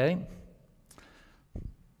 Okay?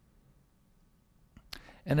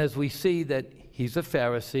 And as we see that he's a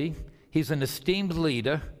Pharisee, he's an esteemed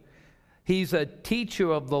leader, he's a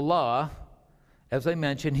teacher of the law, as I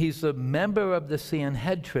mentioned, he's a member of the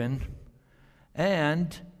Sanhedrin,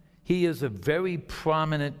 and he is a very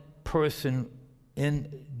prominent person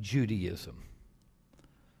in Judaism.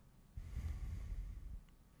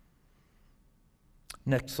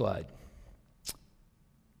 Next slide.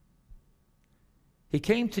 He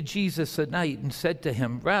came to Jesus at night and said to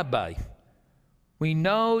him, "Rabbi, we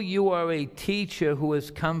know you are a teacher who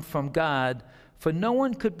has come from God, for no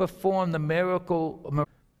one could perform the miracle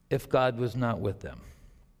if God was not with them."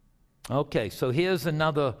 Okay, so here's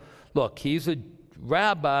another look. He's a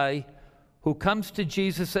rabbi who comes to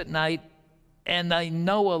Jesus at night, and I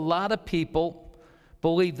know a lot of people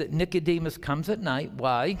believe that Nicodemus comes at night.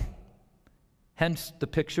 Why? Hence the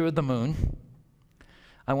picture of the moon.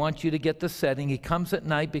 I want you to get the setting. He comes at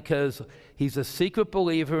night because he's a secret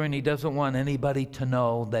believer and he doesn't want anybody to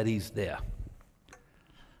know that he's there.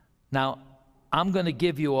 Now, I'm going to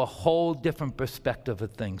give you a whole different perspective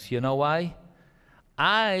of things. You know why?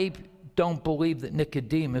 I don't believe that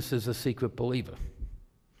Nicodemus is a secret believer.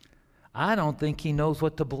 I don't think he knows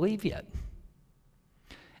what to believe yet.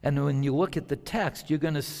 And when you look at the text, you're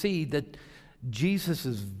going to see that Jesus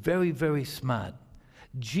is very, very smart.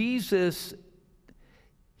 Jesus,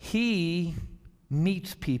 he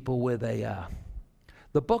meets people where they are.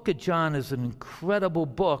 The book of John is an incredible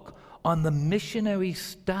book on the missionary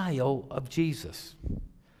style of Jesus.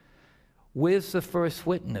 Where's the first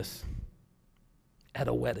witness? At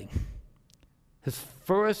a wedding. His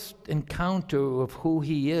first encounter of who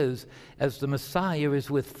he is as the Messiah is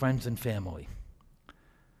with friends and family.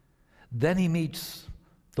 Then he meets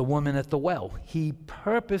the woman at the well. He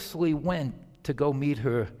purposely went to go meet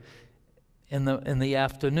her in the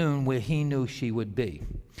afternoon where he knew she would be.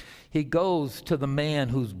 He goes to the man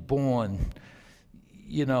who's born,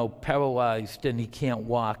 paralyzed and he can't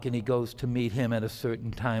walk, and he goes to meet him at a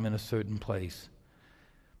certain time in a certain place.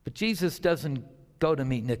 But Jesus doesn't go to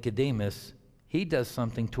meet Nicodemus. He does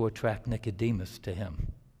something to attract Nicodemus to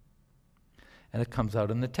him. And it comes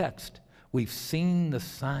out in the text. We've seen the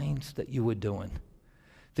signs that you were doing.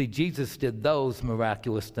 See, Jesus did those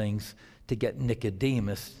miraculous things to get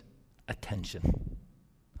Nicodemus' attention.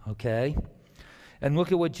 Okay? And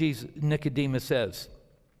look at what Nicodemus says.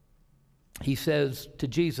 He says to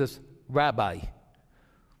Jesus, "Rabbi."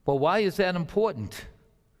 Well, why is that important?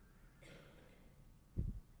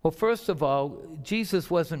 Well, first of all, Jesus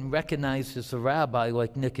wasn't recognized as a rabbi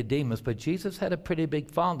like Nicodemus, but Jesus had a pretty big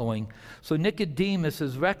following. So Nicodemus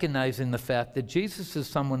is recognizing the fact that Jesus is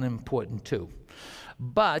someone important too.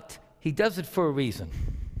 But he does it for a reason.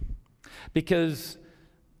 Because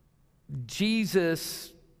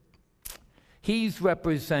Jesus, he's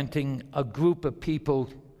representing a group of people,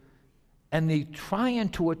 and they're trying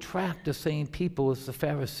to attract the same people as the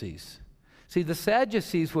Pharisees. See, the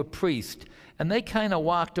Sadducees were priests, and they kind of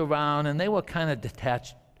walked around, and they were kind of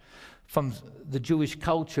detached from the Jewish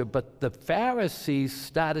culture, but the Pharisees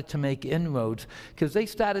started to make inroads because they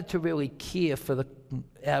started to really care for the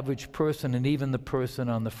average person and even the person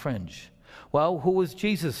on the fringe. Well, who was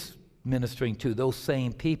Jesus ministering to? Those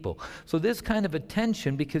same people. So there's kind of a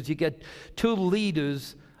tension because you get two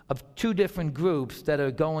leaders of two different groups that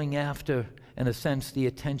are going after, in a sense, the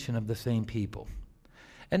attention of the same people.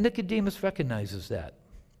 And Nicodemus recognizes that,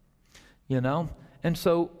 you know? And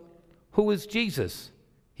so, who is Jesus?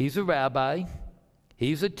 He's a rabbi.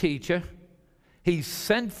 He's a teacher. He's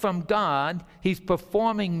sent from God. He's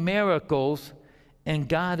performing miracles, and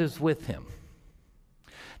God is with him.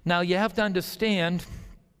 Now, you have to understand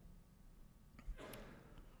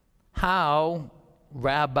how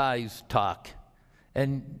rabbis talk.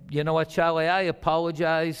 And you know what, Charlie? I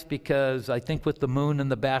apologize because I think with the moon in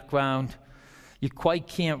the background, you quite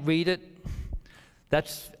can't read it.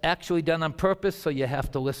 That's actually done on purpose, so you have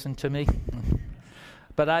to listen to me.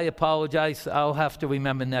 But I apologize. I'll have to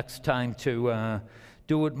remember next time to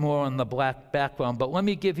do it more on the black background. But let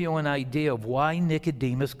me give you an idea of why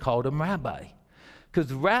Nicodemus called him rabbi.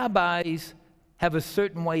 Because rabbis have a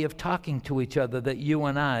certain way of talking to each other that you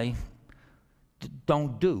and I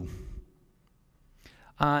don't do.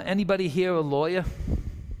 Anybody here a lawyer?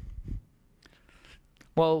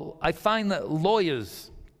 Well, I find that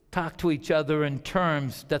lawyers talk to each other in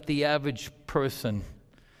terms that the average person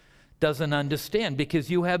doesn't understand because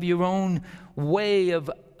you have your own way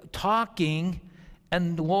of talking,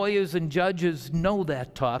 and lawyers and judges know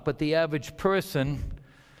that talk, but the average person,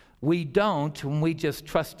 we don't, and we just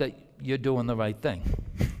trust that you're doing the right thing.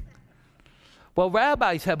 Well,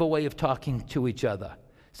 rabbis have a way of talking to each other.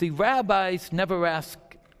 See, rabbis never ask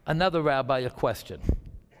another rabbi a question.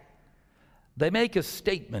 They make a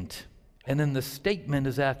statement, and then the statement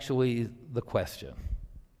is actually the question.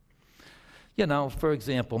 You know, for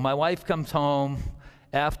example, my wife comes home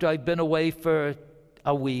after I've been away for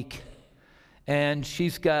a week, and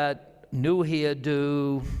she's got new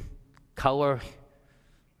hairdo, color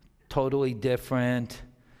totally different,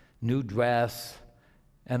 new dress,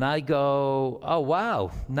 and I go, oh,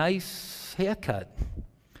 wow, nice haircut.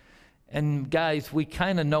 And guys, we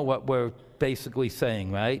kind of know what we're basically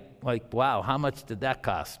saying, right? Like, wow, how much did that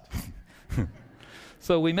cost?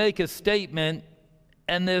 So we make a statement,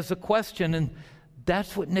 and there's a question, and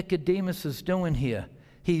that's what Nicodemus is doing here.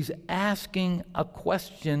 He's asking a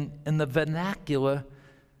question in the vernacular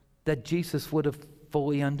that Jesus would have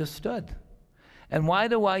fully understood. And why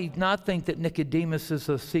do I not think that Nicodemus is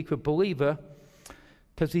a secret believer?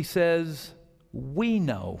 Because he says, we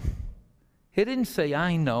know. He didn't say,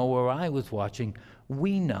 I know, or I was watching.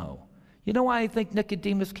 We know. You know why I think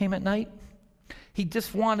Nicodemus came at night? He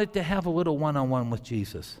just wanted to have a little one-on-one with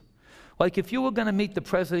Jesus. Like if you were going to meet the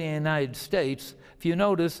President of the United States, if you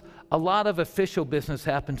notice, a lot of official business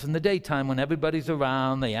happens in the daytime when everybody's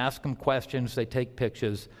around, they ask them questions, they take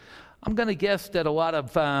pictures. I'm going to guess that a lot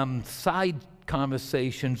of side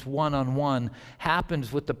conversations, one-on-one,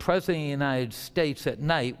 happens with the President of the United States at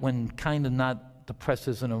night when kind of not the press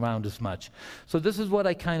isn't around as much. So this is what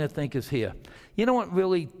I kind of think is here. You know what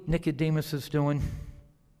really Nicodemus is doing?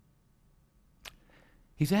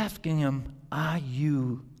 He's asking him, are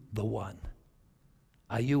you the one?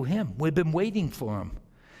 Are you him? We've been waiting for him.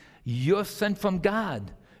 You're sent from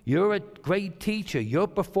God. You're a great teacher. You're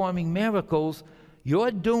performing miracles.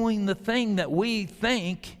 You're doing the thing that we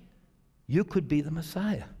think you could be the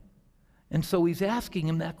Messiah. And so he's asking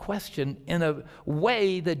him that question in a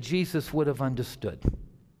way that Jesus would have understood.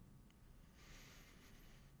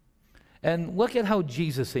 And look at how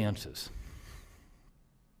Jesus answers.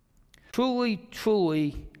 Truly,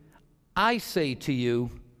 truly, I say to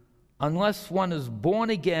you, unless one is born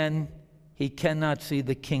again, he cannot see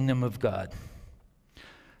the kingdom of God.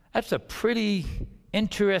 That's a pretty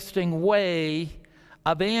interesting way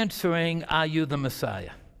of answering, are you the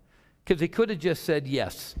Messiah? Because he could have just said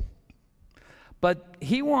yes. But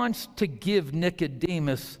he wants to give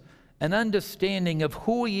Nicodemus an understanding of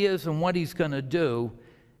who he is and what he's going to do,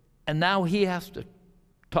 and now he has to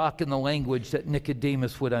talk in the language that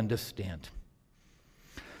Nicodemus would understand.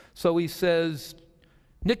 So he says,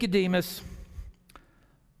 Nicodemus,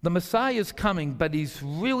 The Messiah is coming, but he's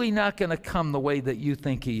really not going to come the way that you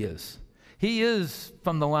think he is. He is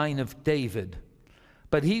from the line of David,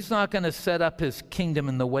 but he's not going to set up his kingdom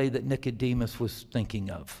in the way that Nicodemus was thinking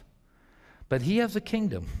of. But he has a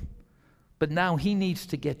kingdom, but now he needs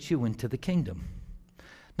to get you into the kingdom.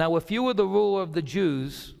 Now, if you were the ruler of the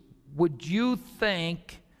Jews, would you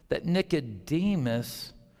think that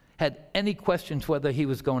Nicodemus had any questions whether he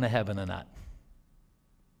was going to heaven or not?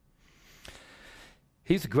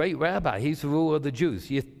 He's a great rabbi. He's the ruler of the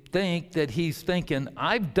Jews. You think that he's thinking,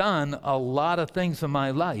 I've done a lot of things in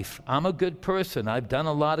my life. I'm a good person. I've done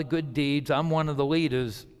a lot of good deeds. I'm one of the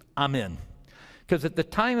leaders. I'm in. Because at the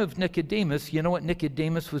time of Nicodemus, you know what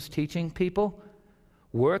Nicodemus was teaching people?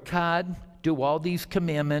 Work hard, do all these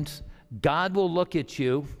commandments. God will look at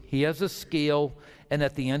you. He has a scale. And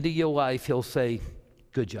at the end of your life, he'll say,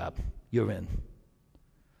 good job. You're in.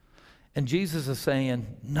 And Jesus is saying,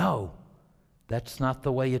 no. That's not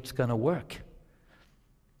the way it's going to work.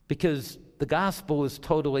 Because the gospel is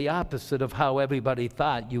totally opposite of how everybody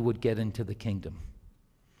thought you would get into the kingdom.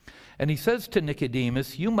 And he says to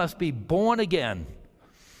Nicodemus, you must be born again.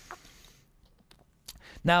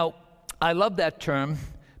 Now, I love that term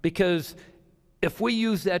because if we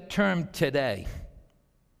use that term today,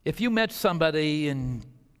 if you met somebody and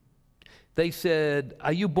they said,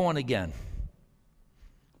 are you born again?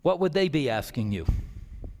 What would they be asking you?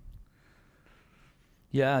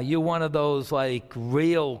 Yeah, you're one of those like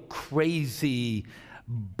real crazy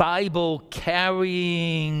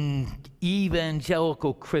Bible-carrying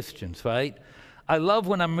evangelical Christians, right? I love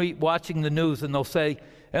when I'm watching the news and they'll say,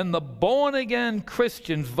 and the born-again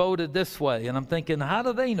Christians voted this way. And I'm thinking, how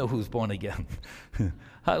do they know who's born again?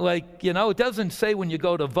 It doesn't say when you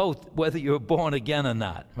go to vote whether you're born again or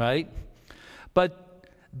not, right? But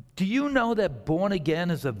do you know that born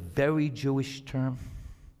again is a very Jewish term?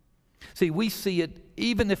 See, we see it,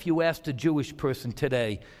 even if you asked a Jewish person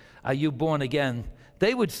today, are you born again?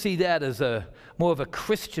 They would see that as more of a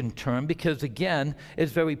Christian term because, again,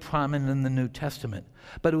 it's very prominent in the New Testament.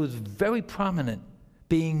 But it was very prominent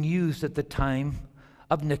being used at the time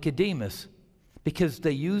of Nicodemus because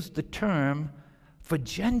they used the term for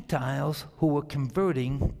Gentiles who were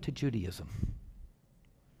converting to Judaism.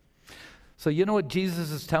 So you know what Jesus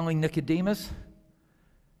is telling Nicodemus?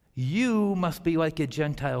 You must be like a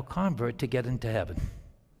Gentile convert to get into heaven.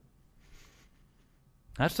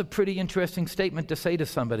 That's a pretty interesting statement to say to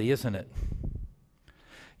somebody, isn't it?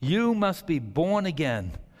 You must be born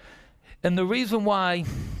again. And the reason why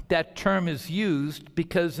that term is used,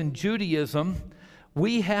 because in Judaism,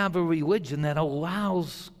 we have a religion that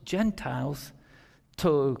allows Gentiles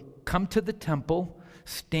to come to the temple,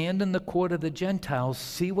 stand in the court of the Gentiles,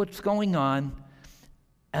 see what's going on,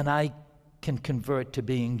 and I can convert to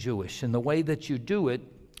being Jewish. And the way that you do it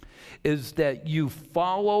is that you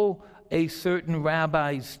follow a certain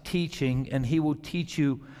rabbi's teaching, and he will teach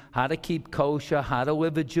you how to keep kosher, how to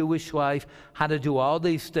live a Jewish life, how to do all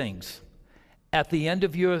these things. At the end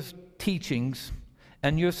of your teachings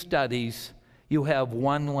and your studies, you have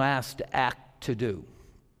one last act to do.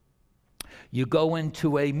 You go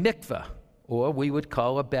into a mikveh, or we would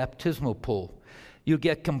call a baptismal pool. You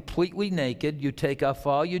get completely naked, you take off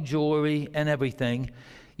all your jewelry and everything,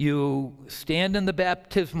 you stand in the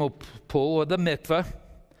baptismal pool or the mikveh,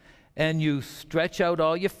 and you stretch out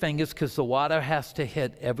all your fingers because the water has to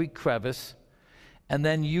hit every crevice, and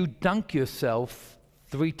then you dunk yourself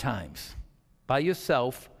 3 times by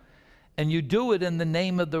yourself, and you do it in the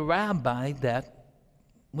name of the rabbi that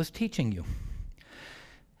was teaching you.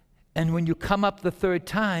 And when you come up the 3rd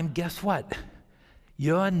time, guess what?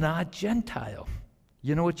 You're not Gentile.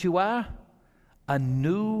 You know what you are? A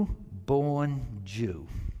newborn Jew.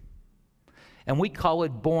 And we call it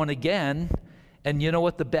born again. And you know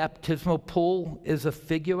what the baptismal pool is a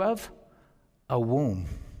figure of? A womb.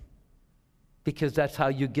 Because that's how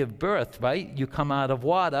you give birth, right? You come out of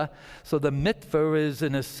water. So the mikveh is,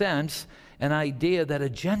 in a sense, an idea that a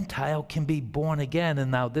Gentile can be born again, and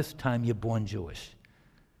now this time you're born Jewish.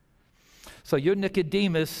 So you're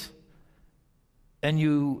Nicodemus, and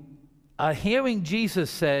you are hearing Jesus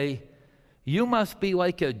say, you must be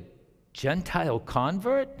like a Gentile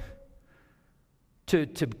convert to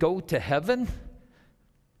go to heaven?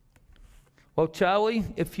 Well, Charlie,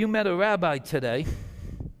 if you met a rabbi today,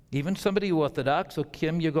 even somebody Orthodox, or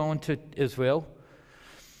Kim, you're going to Israel,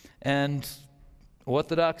 and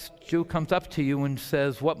Orthodox Jew comes up to you and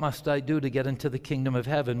says, what must I do to get into the kingdom of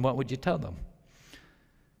heaven? What would you tell them?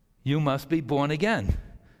 You must be born again.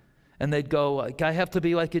 And they'd go, I have to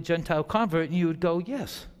be like a Gentile convert. And you would go,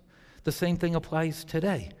 yes. The same thing applies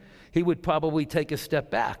today. He would probably take a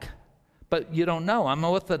step back. But you don't know. I'm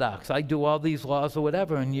Orthodox. I do all these laws or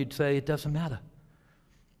whatever. And you'd say, it doesn't matter.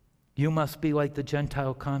 You must be like the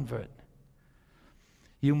Gentile convert.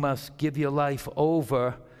 You must give your life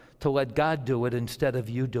over to let God do it instead of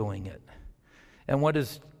you doing it. And what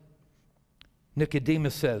does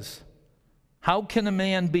Nicodemus says? How can a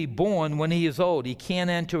man be born when he is old? He can't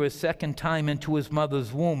enter a second time into his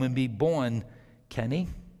mother's womb and be born, can he?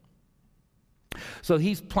 So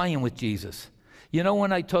he's playing with Jesus. You know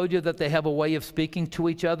when I told you that they have a way of speaking to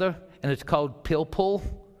each other, and it's called pilpul?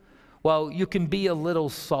 Well, you can be a little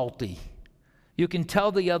salty. You can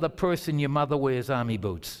tell the other person your mother wears army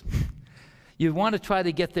boots. You want to try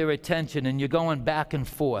to get their attention, and you're going back and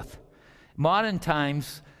forth. Modern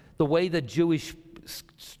times, the way that Jewish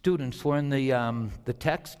students were in the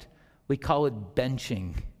text, we call it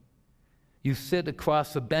benching. You sit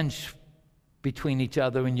across a bench between each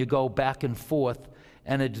other, and you go back and forth,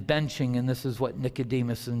 and it's benching, and this is what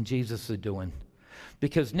Nicodemus and Jesus are doing.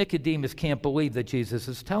 Because Nicodemus can't believe that Jesus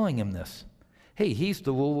is telling him this. Hey, he's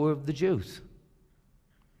the ruler of the Jews.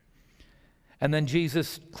 And then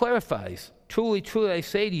Jesus clarifies, truly, truly, I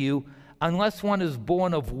say to you, unless one is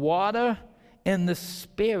born of water and the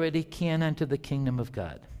Spirit, he can't enter the kingdom of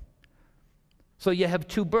God. So you have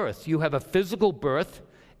two births. You have a physical birth,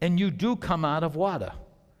 and you do come out of water.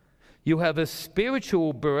 You have a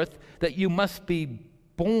spiritual birth that you must be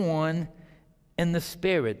born in the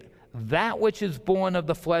Spirit. That which is born of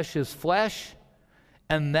the flesh is flesh,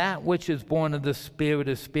 and that which is born of the Spirit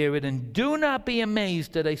is spirit. And do not be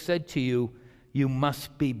amazed that I said to you, you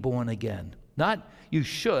must be born again. Not you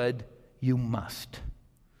should, you must.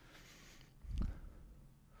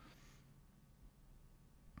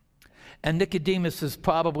 And Nicodemus is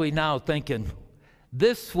probably now thinking,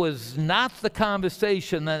 this was not the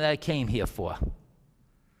conversation that I came here for.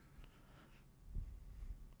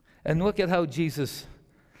 And look at how Jesus,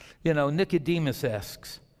 Nicodemus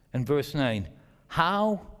asks in verse 9,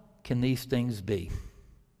 how can these things be?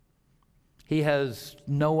 He has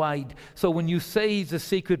no idea. So when you say he's a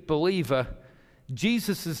secret believer,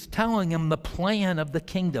 Jesus is telling him the plan of the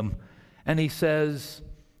kingdom. And he says,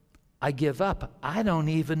 I give up. I don't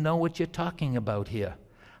even know what you're talking about here.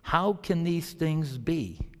 How can these things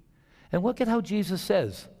be? And look at how Jesus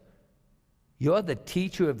says, you're the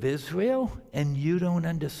teacher of Israel and you don't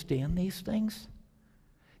understand these things?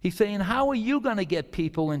 He's saying, how are you going to get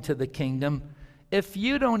people into the kingdom if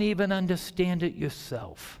you don't even understand it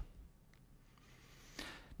yourself?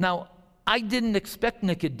 Now, I didn't expect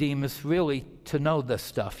Nicodemus really to know this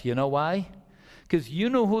stuff. You know why? Because you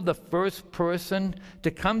know who the first person to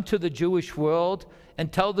come to the Jewish world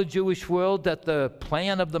and tell the Jewish world that the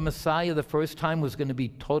plan of the Messiah the first time was going to be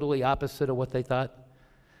totally opposite of what they thought?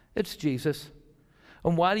 It's Jesus.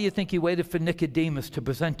 And why do you think he waited for Nicodemus to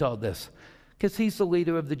present all this? Because he's the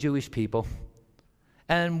leader of the Jewish people.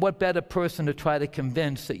 And what better person to try to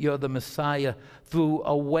convince that you're the Messiah through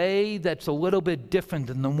a way that's a little bit different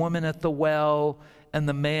than the woman at the well and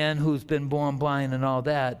the man who's been born blind and all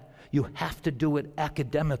that. You have to do it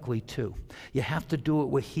academically too. You have to do it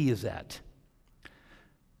where he is at.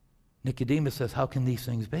 Nicodemus says, how can these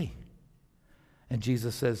things be? And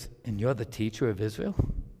Jesus says, and you're the teacher of Israel?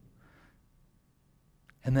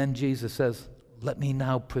 And then Jesus says, let me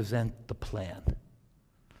now present the plan.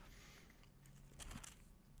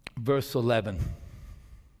 Verse 11.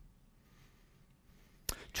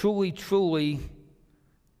 Truly, truly,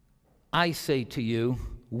 I say to you,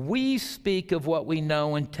 we speak of what we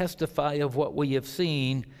know and testify of what we have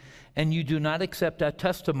seen, and you do not accept our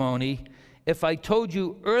testimony. If I told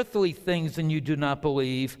you earthly things and you do not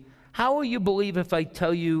believe, how will you believe if I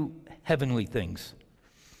tell you heavenly things?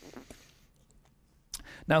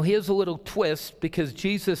 Now here's a little twist, because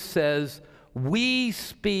Jesus says, we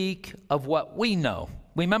speak of what we know.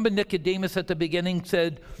 Remember Nicodemus at the beginning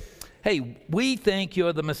said, hey, we think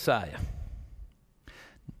you're the Messiah.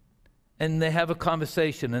 And they have a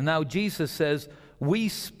conversation. And now Jesus says, we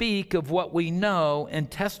speak of what we know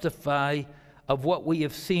and testify of what we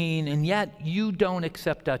have seen, and yet you don't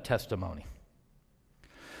accept our testimony.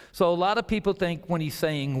 So a lot of people think when he's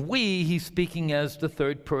saying we, he's speaking as the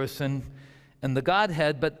third person and the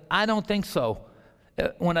Godhead, but I don't think so.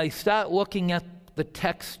 When I start looking at the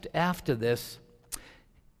text after this,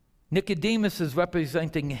 Nicodemus is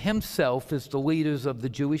representing himself as the leaders of the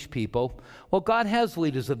Jewish people. Well, God has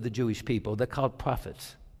leaders of the Jewish people. They're called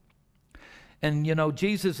prophets. And,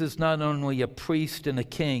 Jesus is not only a priest and a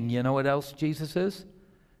king. You know what else Jesus is?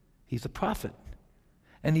 He's a prophet.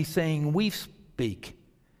 And he's saying, we speak.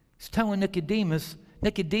 He's telling Nicodemus,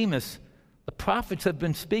 the prophets have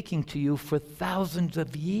been speaking to you for thousands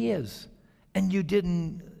of years, and you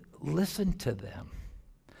didn't listen to them.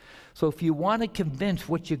 So if you want to convince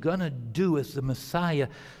what you're going to do as the Messiah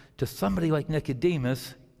to somebody like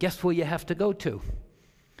Nicodemus, guess where you have to go to?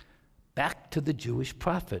 Back to the Jewish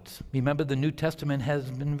prophets. Remember, the New Testament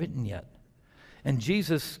hasn't been written yet. And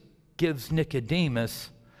Jesus gives Nicodemus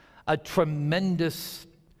a tremendous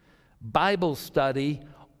Bible study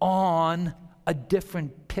on a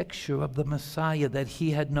different picture of the Messiah that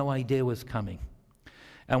he had no idea was coming.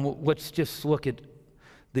 And let's just look at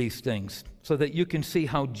these things so that you can see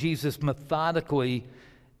how Jesus methodically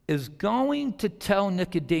is going to tell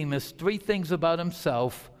Nicodemus 3 things about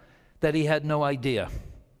himself that he had no idea.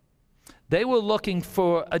 They were looking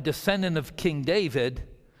for a descendant of King David.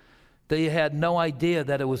 They had no idea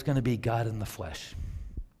that it was going to be God in the flesh.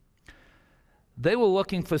 They were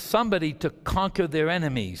looking for somebody to conquer their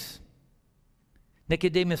enemies.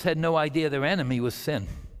 Nicodemus had no idea their enemy was sin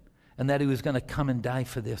and that he was going to come and die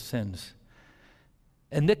for their sins.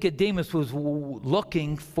 And Nicodemus was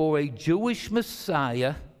looking for a Jewish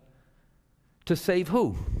Messiah to save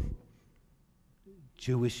who?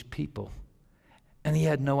 Jewish people. And he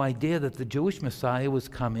had no idea that the Jewish Messiah was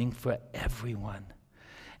coming for everyone.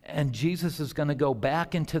 And Jesus is going to go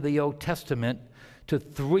back into the Old Testament to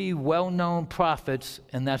 3 well-known prophets,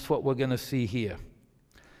 and that's what we're going to see here.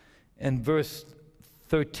 In verse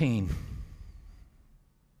 13.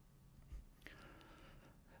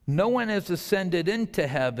 No one has ascended into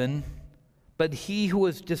heaven, but he who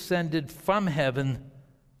has descended from heaven,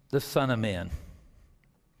 the Son of Man.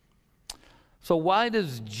 So why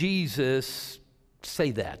does Jesus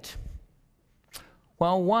say that?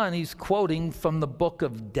 Well, one, he's quoting from the book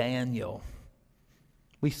of Daniel.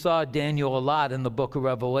 We saw Daniel a lot in the book of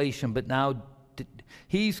Revelation, but now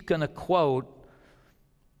he's going to quote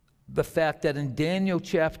the fact that in Daniel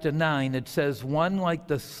chapter 9, it says, one like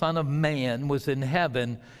the Son of Man was in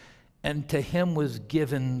heaven, and to him was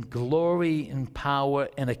given glory and power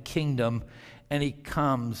and a kingdom, and he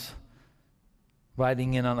comes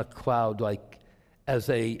riding in on a cloud like as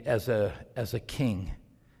a king,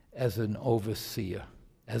 as an overseer,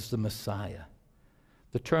 as the Messiah.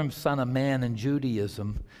 The term Son of Man in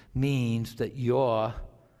Judaism means that you're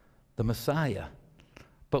the Messiah.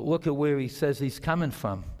 But look at where he says he's coming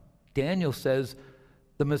from. Daniel says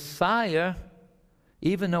the Messiah,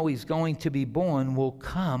 even though he's going to be born, will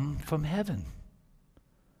come from heaven.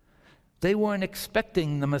 They weren't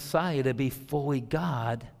expecting the Messiah to be fully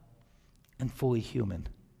God and fully human.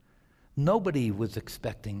 Nobody was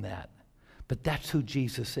expecting that. But that's who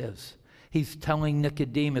Jesus is. He's telling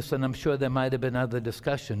Nicodemus, and I'm sure there might have been other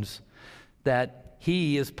discussions, that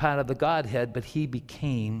he is part of the Godhead, but he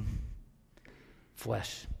became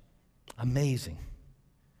flesh. Amazing.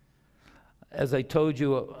 As I told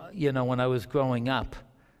you, when I was growing up,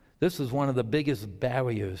 this is one of the biggest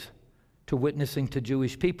barriers to witnessing to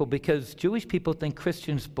Jewish people, because Jewish people think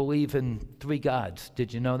Christians believe in 3 gods.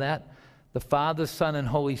 Did you know that? The Father, Son, and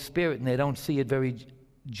Holy Spirit, and they don't see it very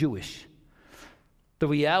Jewish. The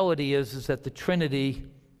reality is that the Trinity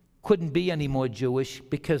couldn't be any more Jewish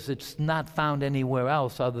because it's not found anywhere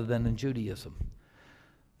else other than in Judaism.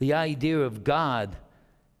 The idea of God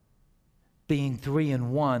being 3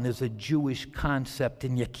 in 1 is a Jewish concept,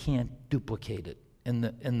 and you can't duplicate it. In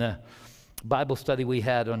the Bible study we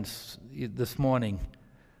had on this morning,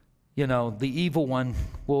 the evil one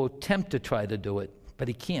will attempt to try to do it, but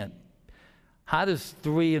he can't. How does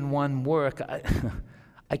 3 in 1 work?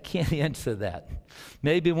 I can't answer that.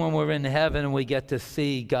 Maybe when we're in heaven and we get to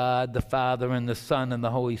see God, the Father, and the Son, and the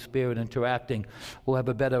Holy Spirit interacting, we'll have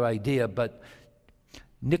a better idea. But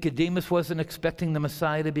Nicodemus wasn't expecting the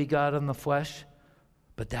Messiah to be God in the flesh,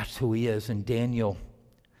 but that's who he is. In Daniel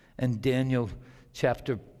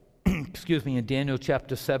chapter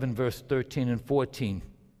 7, verse 13 and 14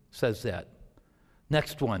 says that.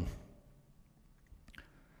 Next one.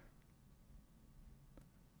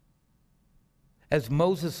 As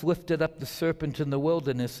Moses lifted up the serpent in the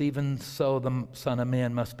wilderness, even so the Son of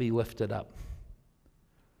Man must be lifted up.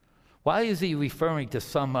 Why is he referring to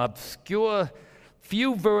some obscure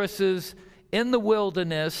few verses in the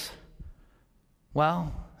wilderness?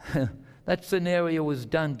 Well, that scenario was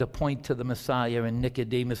done to point to the Messiah, and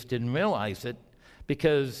Nicodemus didn't realize it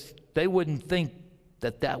because they wouldn't think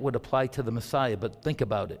that would apply to the Messiah. But think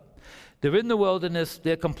about it. They're in the wilderness,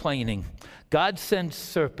 they're complaining. God sends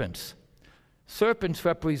serpents. Serpents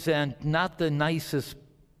represent not the nicest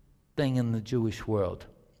thing in the Jewish world.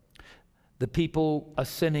 The people are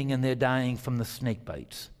sinning and they're dying from the snake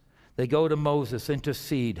bites. They go to Moses,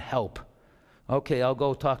 intercede, help. Okay, I'll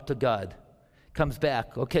go talk to God. Comes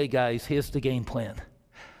back, okay guys, here's the game plan.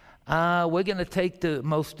 We're going to take the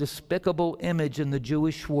most despicable image in the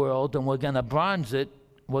Jewish world and we're going to bronze it.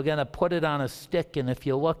 We're going to put it on a stick, and if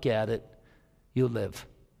you look at it, you live.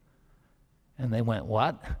 And they went,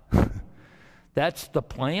 what? That's the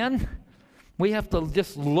plan? We have to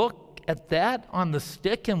just look at that on the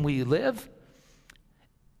stick and we live?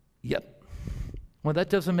 Yep. Well, that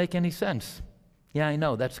doesn't make any sense. Yeah, I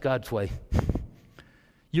know, that's God's way.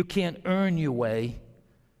 You can't earn your way.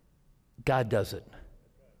 God does it.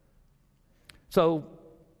 So,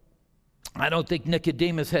 I don't think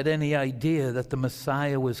Nicodemus had any idea that the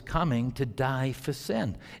Messiah was coming to die for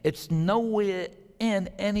sin. It's nowhere in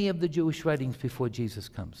any of the Jewish writings before Jesus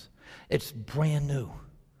comes. It's brand new.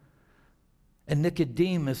 And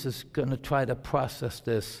Nicodemus is going to try to process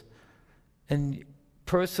this. And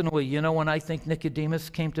personally, you know when I think Nicodemus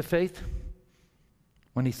came to faith?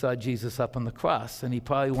 When he saw Jesus up on the cross. And he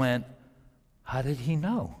probably went, how did he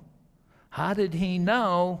know? How did he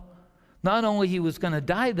know not only he was going to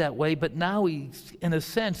die that way, but now he's, in a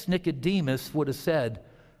sense, Nicodemus would have said,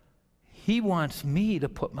 he wants me to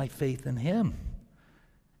put my faith in him.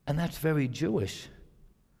 And that's very Jewish.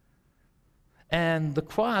 And the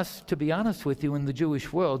cross, to be honest with you, in the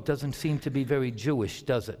Jewish world doesn't seem to be very Jewish,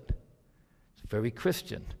 does it? It's very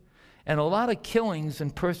Christian. And a lot of killings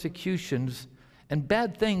and persecutions and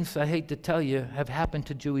bad things, I hate to tell you, have happened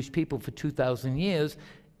to Jewish people for 2,000 years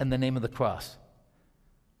in the name of the cross.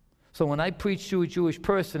 So when I preach to a Jewish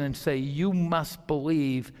person and say, you must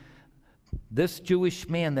believe this Jewish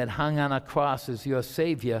man that hung on a cross is your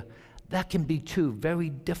Savior, that can be too very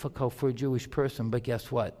difficult for a Jewish person, but guess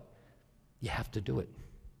what? You have to do it.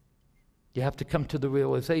 You have to come to the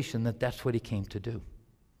realization that that's what he came to do.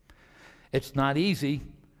 It's not easy,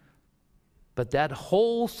 but that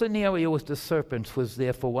whole scenario with the serpents was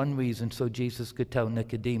there for one reason, so Jesus could tell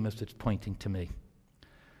Nicodemus, it's pointing to me.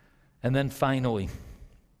 And then finally,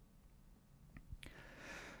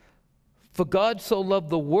 for God so loved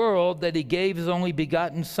the world that he gave his only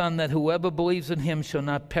begotten Son, that whoever believes in him shall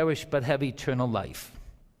not perish but have eternal life.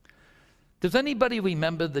 Does anybody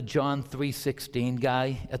remember the John 3:16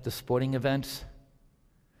 guy at the sporting events?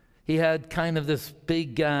 He had kind of this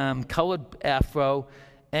big colored afro,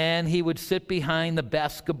 and he would sit behind the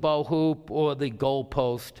basketball hoop or the goal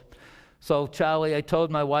post. So, Charlie, I told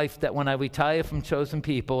my wife that when I retire from Chosen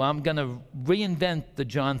People, I'm going to reinvent the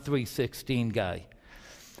John 3:16 guy.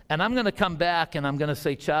 And I'm going to come back and I'm going to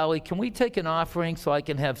say, Charlie, can we take an offering so I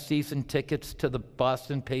can have season tickets to the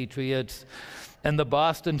Boston Patriots and the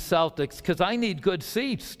Boston Celtics? Because I need good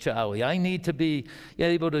seats, Charlie. I need to be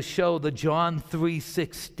able to show the John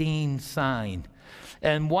 3:16 sign.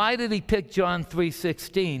 And why did he pick John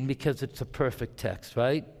 3:16? Because it's a perfect text,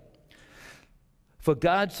 right? For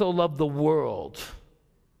God so loved the world.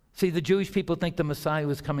 See, the Jewish people think the Messiah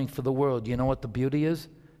was coming for the world. You know what the beauty is?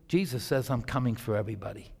 Jesus says, I'm coming for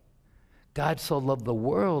everybody. God so loved the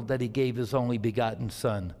world that he gave his only begotten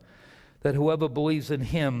Son, that whoever believes in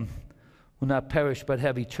him will not perish but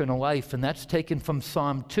have eternal life. And that's taken from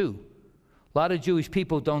Psalm 2. A lot of Jewish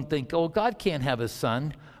people don't think, oh, God can't have a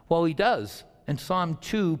son. Well, he does. And Psalm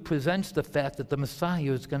 2 presents the fact that the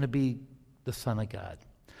Messiah is going to be the Son of God.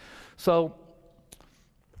 So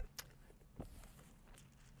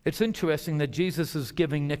it's interesting that Jesus is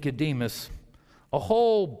giving Nicodemus a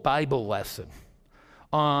whole Bible lesson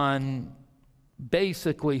on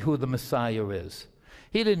basically who the Messiah is.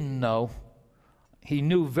 He didn't know. He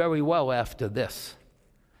knew very well after this.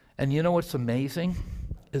 And you know what's amazing?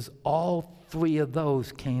 Is all three of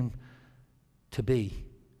those came to be.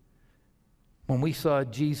 When we saw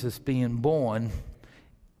Jesus being born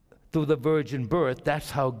through the virgin birth, that's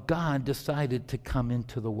how God decided to come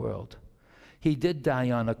into the world. He did die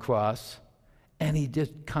on a cross, and he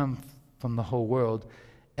did come from the whole world.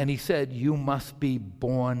 And he said, you must be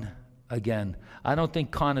born again. I don't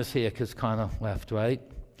think Connor's here because Connor left, right?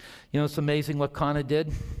 You know, it's amazing what Connor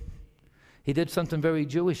did. He did something very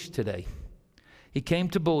Jewish today. He came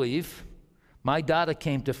to believe. My daughter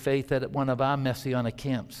came to faith at one of our Messianic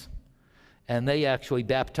camps. And they actually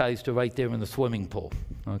baptized her right there in the swimming pool,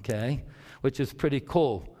 okay? Which is pretty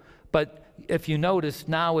cool. But if you notice,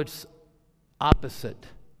 now it's opposite.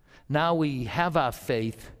 Now we have our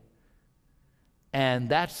faith, and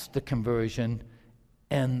that's the conversion,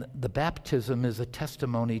 and the baptism is a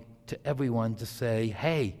testimony to everyone to say,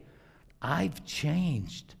 hey, I've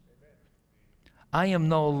changed. I am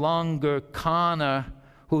no longer Connor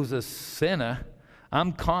who's a sinner.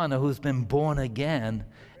 I'm Connor who's been born again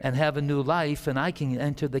and have a new life, and I can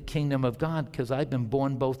enter the kingdom of God because I've been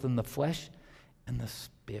born both in the flesh and the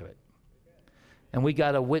spirit. And we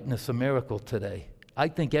got to witness a miracle today. I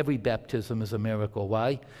think every baptism is a miracle.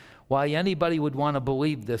 Why? Why anybody would want to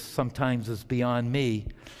believe this sometimes is beyond me,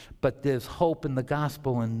 but there's hope in the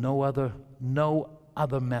gospel, and no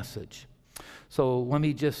other message. So let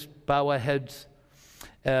me just bow our heads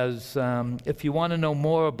as if you want to know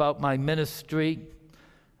more about my ministry,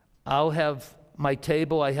 I'll have my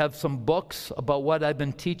table. I have some books about what I've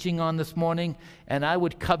been teaching on this morning, and I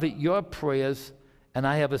would covet your prayers, and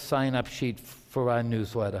I have a sign-up sheet for our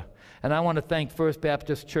newsletter. And I want to thank First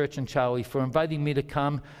Baptist Church in Charlie for inviting me to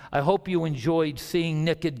come. I hope you enjoyed seeing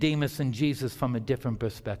Nicodemus and Jesus from a different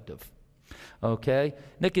perspective. Okay?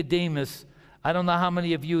 Nicodemus, I don't know how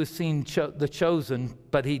many of you have seen The Chosen,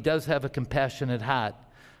 but he does have a compassionate heart.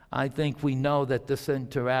 I think we know that this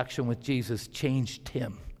interaction with Jesus changed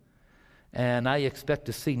him. And I expect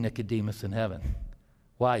to see Nicodemus in heaven.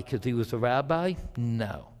 Why? Because he was a rabbi?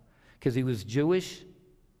 No. Because he was Jewish?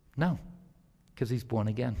 No. Because he's born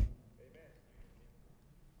again. Amen.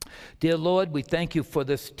 Dear Lord, we thank you for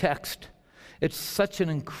this text. It's such an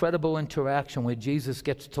incredible interaction where Jesus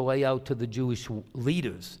gets to lay out to the Jewish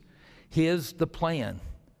leaders, here's the plan.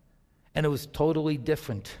 And it was totally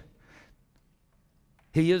different.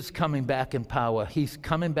 He is coming back in power. He's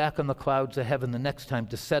coming back on the clouds of heaven the next time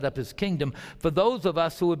to set up his kingdom for those of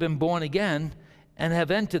us who have been born again and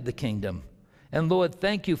have entered the kingdom. And Lord,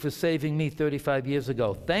 thank you for saving me 35 years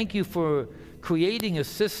ago. Thank you for creating a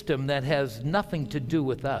system that has nothing to do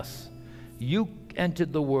with us. You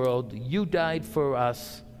entered the world, you died for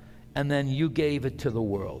us, and then you gave it to the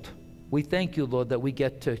world. We thank you, Lord, that we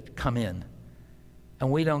get to come in,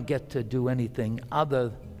 and we don't get to do anything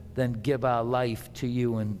other than give our life to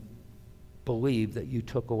you and believe that you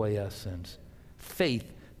took away our sins.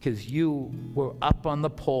 Faith, because you were up on the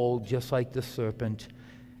pole just like the serpent,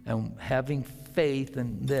 and having faith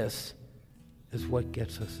in this is what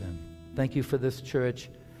gets us in. Thank you for this church.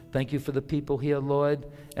 Thank you for the people here, Lord.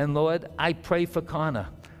 And Lord, I pray for Connor.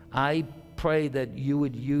 I pray that you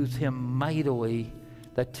would use him mightily,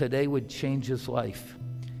 that today would change his life.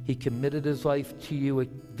 He committed his life to you at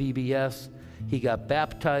VBS. He got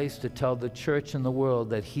baptized to tell the church and the world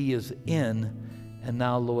that he is in, and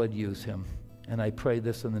now, Lord, use him. And I pray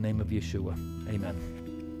this in the name of Yeshua. Amen.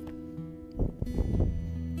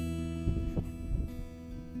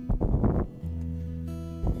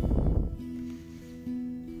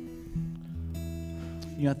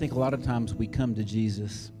 You know, I think a lot of times we come to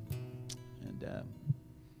Jesus and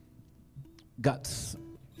got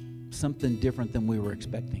something different than we were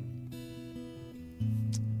expecting.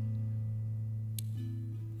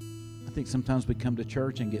 I think sometimes we come to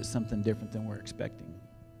church and get something different than we're expecting.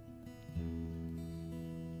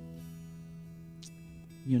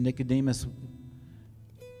 You know, Nicodemus,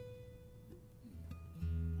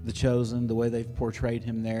 The Chosen, the way they've portrayed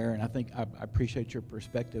him there, and I think I appreciate your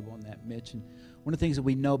perspective on that, Mitch. And one of the things that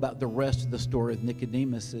we know about the rest of the story of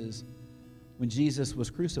Nicodemus is when Jesus was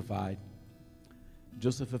crucified,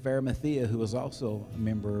 Joseph of Arimathea, who was also a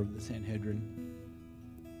member of the Sanhedrin,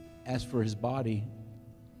 asked for his body,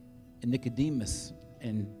 and Nicodemus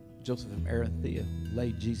and Joseph of Arimathea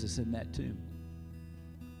laid Jesus in that tomb.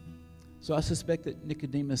 So I suspect that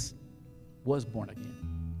Nicodemus was born again.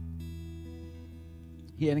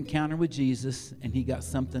 He had an encounter with Jesus, and he got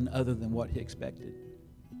something other than what he expected.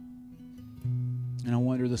 And I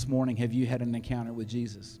wonder this morning, have you had an encounter with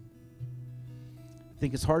Jesus? I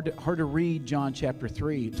think it's hard to read John chapter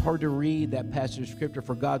 3. It's hard to read that passage of Scripture.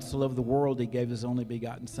 For God so loved the world, he gave his only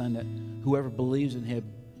begotten Son, that whoever believes in him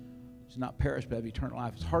should not perish but have eternal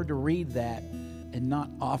life. It's hard to read that and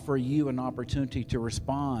not offer you an opportunity to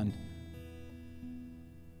respond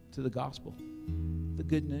to the gospel, the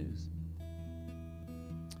good news.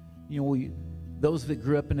 You know, those that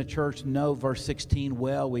grew up in the church know verse 16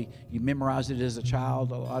 well. You memorized it as a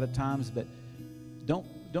child a lot of times, but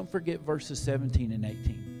don't forget verses 17 and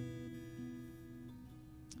 18.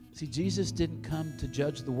 See, Jesus didn't come to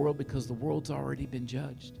judge the world because the world's already been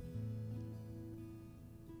judged.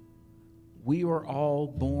 We are all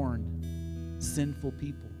born sinful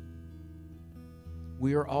people.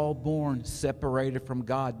 We are all born separated from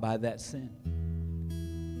God by that sin.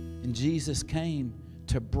 And Jesus came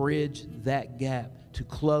to bridge that gap, to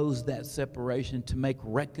close that separation, to make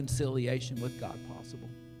reconciliation with God possible.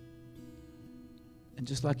 And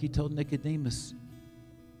just like he told Nicodemus,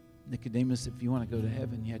 if you want to go to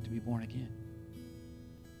heaven, you have to be born again.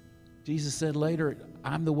 Jesus said later,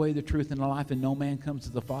 I'm the way, the truth, and the life, and no man comes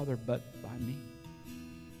to the Father but by me.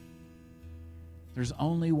 There's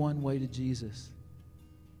only one way to Jesus.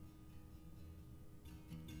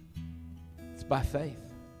 It's by faith.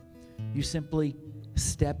 You simply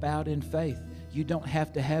step out in faith. You don't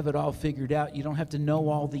have to have it all figured out. You don't have to know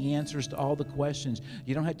all the answers to all the questions.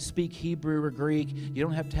 You don't have to speak Hebrew or Greek. You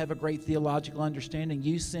don't have to have a great theological understanding.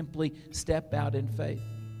 You simply step out in faith.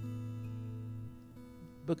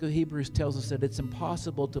 The book of Hebrews tells us that it's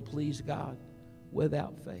impossible to please God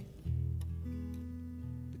without faith.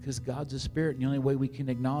 Because God's a spirit, and the only way we can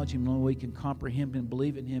acknowledge Him, the only way we can comprehend and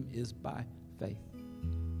believe in Him is by faith.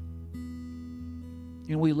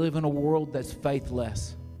 You know, we live in a world that's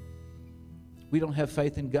faithless. We don't have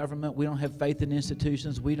faith in government. We don't have faith in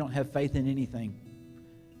institutions. We don't have faith in anything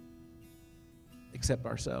except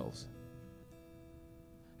ourselves.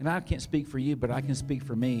 And I can't speak for you, but I can speak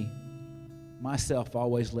for me. Myself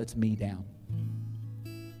always lets me down.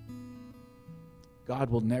 God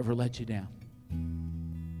will never let you down.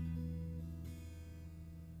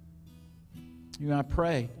 You know, I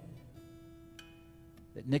pray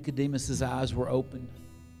that Nicodemus' eyes were opened.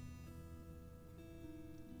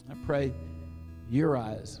 I pray your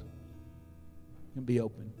eyes can be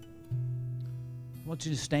open. I want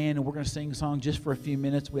you to stand, and we're going to sing a song just for a few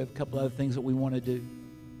minutes. We have a couple other things that we want to do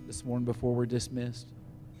this morning before we're dismissed.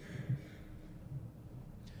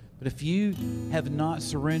 But if you have not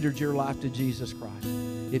surrendered your life to Jesus Christ,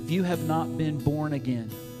 if you have not been born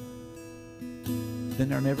again, then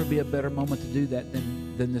there'll never be a better moment to do that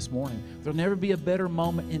than this morning. There'll never be a better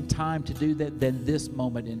moment in time to do that than this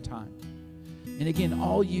moment in time. And again,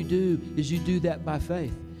 all you do is you do that by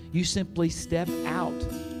faith. You simply step out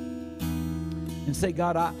and say,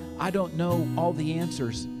 God, I don't know all the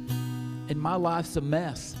answers, and my life's a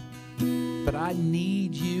mess, but I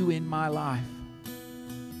need you in my life.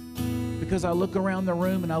 Because I look around the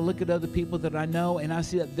room and I look at other people that I know, and I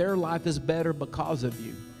see that their life is better because of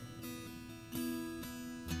you.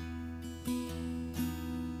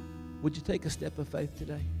 Would you take a step of faith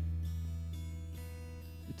today?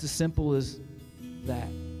 It's as simple as that.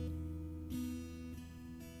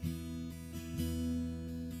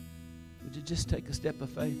 Would you just take a step of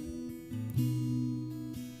faith?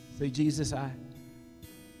 Say, Jesus, I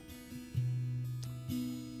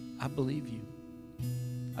believe you.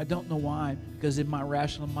 I don't know why, because in my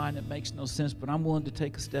rational mind it makes no sense, but I'm willing to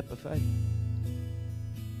take a step of faith.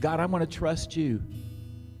 God, I'm going to trust you.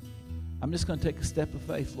 I'm just going to take a step of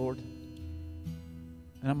faith, Lord.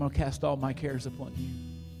 And I'm going to cast all my cares upon you.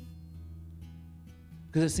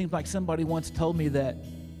 Because it seems like somebody once told me that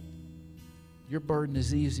your burden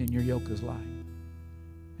is easy and your yoke is light.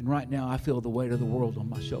 And right now I feel the weight of the world on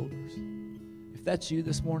my shoulders. If that's you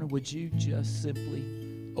this morning, would you just simply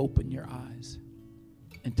open your eyes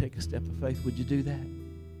and take a step of faith? Would you do that?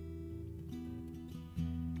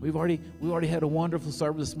 We've already had a wonderful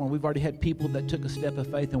service this morning. We've already had people that took a step of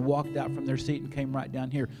faith and walked out from their seat and came right down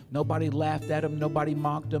here. Nobody laughed at them. Nobody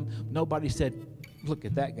mocked them. Nobody said, look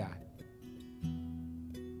at that guy.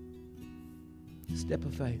 Step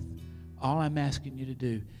of faith. All I'm asking you to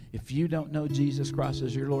do, if you don't know Jesus Christ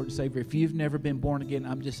as your Lord and Savior, if you've never been born again,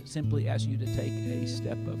 I'm just simply asking you to take a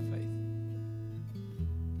step of faith.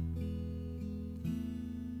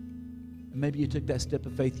 Maybe you took that step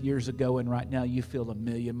of faith years ago, and right now you feel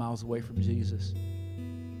 1,000,000 miles away from Jesus.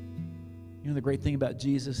 You know the great thing about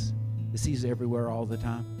Jesus is He's everywhere all the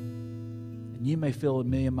time. And you may feel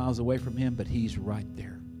 1,000,000 miles away from Him, but He's right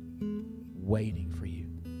there waiting for you.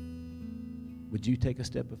 Would you take a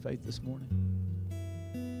step of faith this morning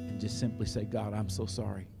and just simply say, God, I'm so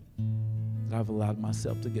sorry that I've allowed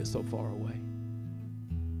myself to get so far away.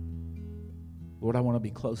 Lord, I want to be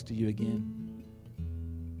close to you again.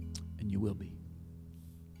 And you will be.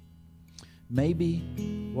 Maybe,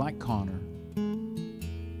 like Connor,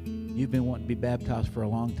 you've been wanting to be baptized for a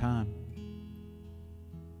long time.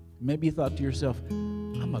 Maybe you thought to yourself,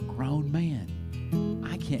 I'm a grown man.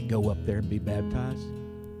 I can't go up there and be baptized.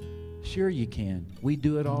 Sure you can. We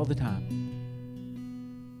do it all the time.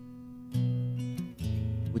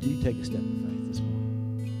 Would you take a step of faith this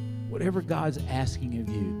morning? Whatever God's asking of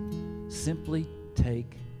you, simply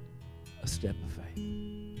take a step of faith.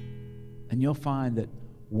 And you'll find that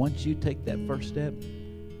once you take that first step,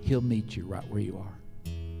 He'll meet you right where you are.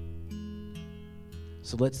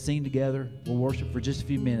 So let's sing together. We'll worship for just a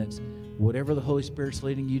few minutes. Whatever the Holy Spirit's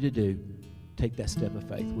leading you to do, take that step of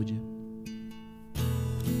faith, would you?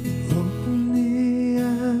 Open the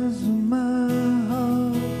eyes of my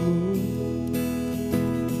heart, Lord.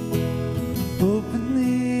 Open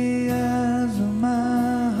the eyes of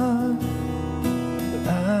my heart, that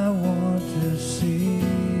I want to see.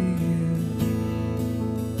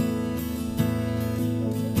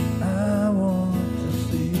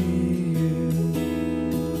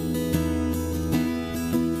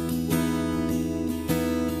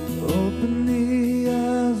 Open the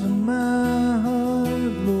eyes of my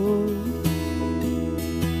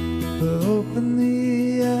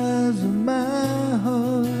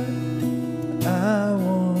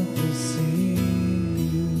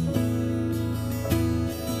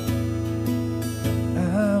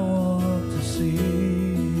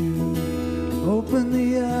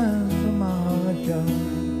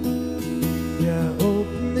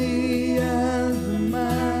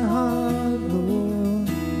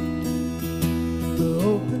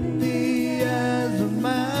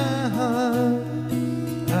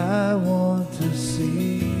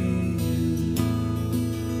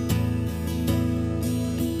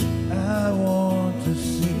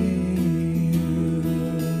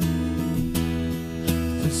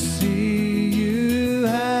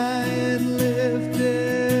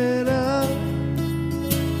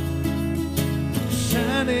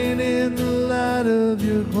shining in the light of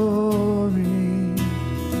your glory.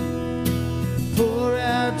 Pour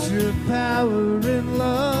out your power and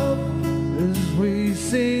love as we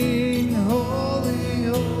sing, holy,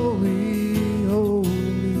 holy, holy.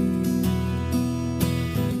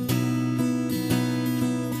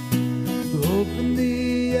 Open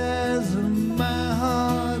the eyes of my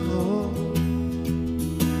heart, Lord.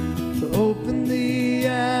 Open the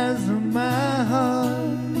eyes of my heart.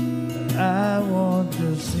 I want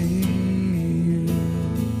to see you.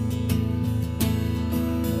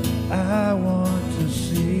 I want to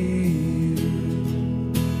see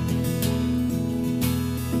you.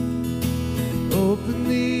 Open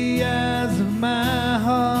the eyes of my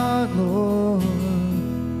heart, Lord.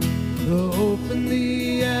 Open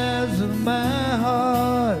the eyes of my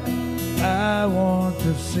heart. I want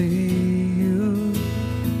to see you.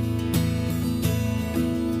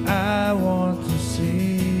 I want to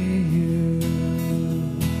see you.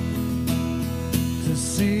 To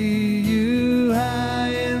see you high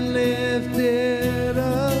and lifted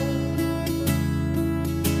up,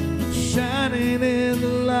 shining in the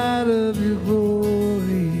light of your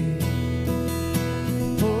glory.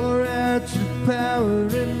 Pour out your power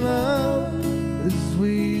and love as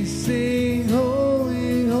we sing,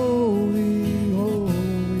 holy, holy, holy.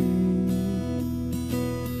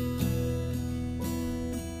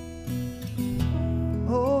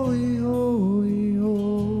 Holy, holy,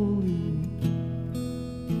 holy.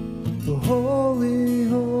 Holy,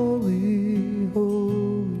 holy,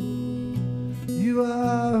 holy. You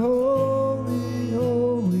are holy,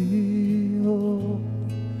 holy, holy.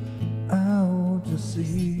 I want to see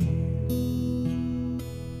you.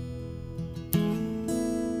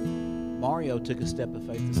 Mario took a step of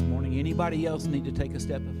faith this morning. Anybody else need to take a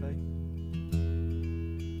step of faith?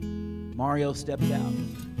 Mario stepped out.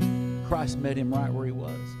 Christ met him right where he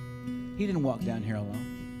was. He didn't walk down here alone.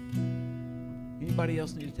 Anybody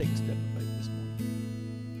else need to take a step of faith this morning?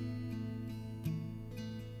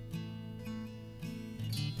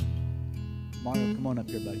 Mario, come on up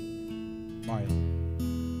here, buddy. Mario.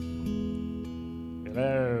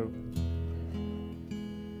 Hello.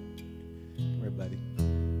 Come here, buddy.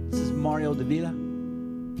 This is Mario Davila.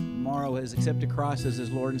 Mario has accepted Christ as his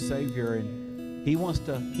Lord and Savior, and he wants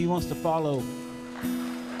to follow.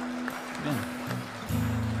 Yeah.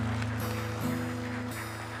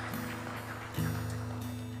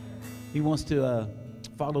 He wants to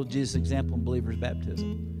follow Jesus' example in believer's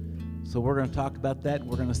baptism. So we're going to talk about that.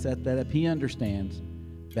 We're going to set that up. He understands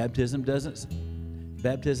baptism doesn't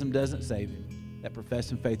save him. That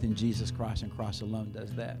professing faith in Jesus Christ and Christ alone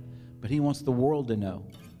does that. But he wants the world to know,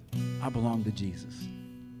 I belong to Jesus.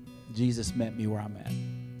 Jesus met me where I'm at.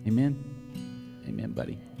 Amen? Amen,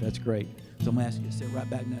 buddy. That's great. So I'm going to ask you to sit right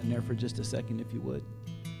back down there for just a second, if you would.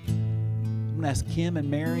 I'm going to ask Kim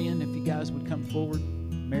and Marion if you guys would come forward.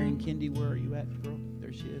 Marion Kendi, where are you at, girl?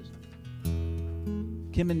 There she is.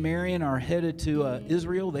 Kim and Marion are headed to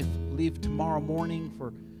Israel. They leave tomorrow morning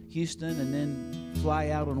for Houston and then fly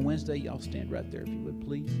out on Wednesday. Y'all stand right there, if you would,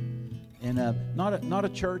 please. And not a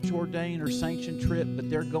church ordained or sanctioned trip, but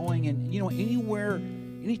they're going, and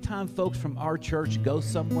anytime folks from our church go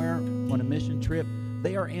somewhere on a mission trip,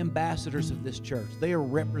 they are ambassadors of this church. They are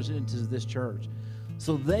representatives of this church.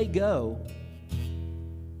 So they go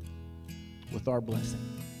with our blessing,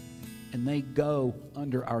 and they go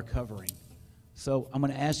under our covering. So I'm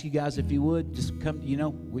going to ask you guys, if you would, just come.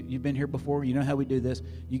 You've been here before. You know how we do this.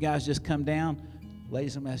 You guys just come down.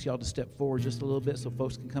 Ladies, I'm going to ask y'all to step forward just a little bit so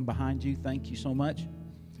folks can come behind you. Thank you so much.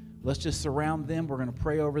 Let's just surround them. We're going to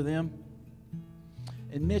pray over them.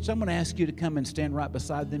 And Mitch, I'm going to ask you to come and stand right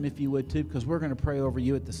beside them, if you would, too, because we're going to pray over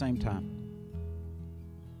you at the same time.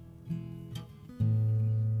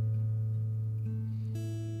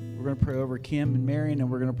 We're going to pray over Kim and Marion, and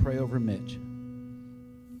we're going to pray over Mitch.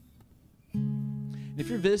 And if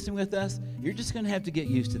you're visiting with us, you're just going to have to get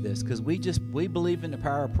used to this, because we believe in the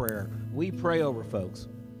power of prayer. We pray over folks.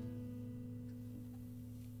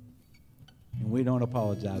 And we don't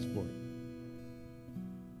apologize for it.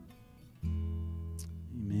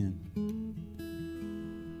 Amen.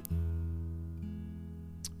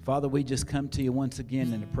 Father, we just come to you once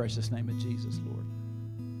again in the precious name of Jesus, Lord.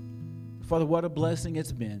 Father, what a blessing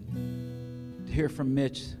it's been to hear from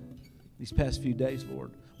Mitch these past few days,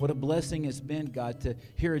 Lord. What a blessing it's been, God, to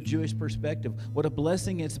hear a Jewish perspective. What a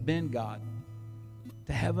blessing it's been, God,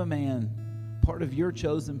 to have a man, part of your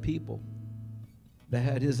chosen people, that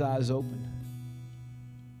had his eyes opened.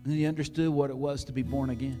 And he understood what it was to be born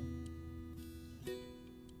again.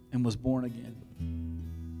 And was born again.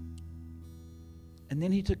 And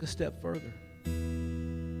then he took a step further.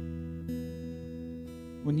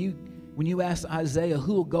 When you when you asked Isaiah,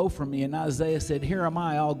 who will go for me? And Isaiah said, here am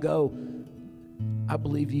I, I'll go. I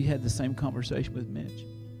believe you had the same conversation with Mitch.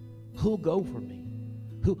 Who'll go for me?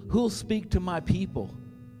 Who'll speak to my people?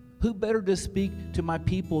 Who better to speak to my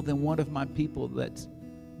people than one of my people that's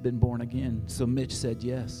been born again? So Mitch said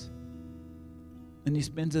yes. And he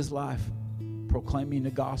spends his life proclaiming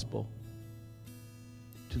the gospel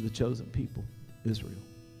to the chosen people, Israel.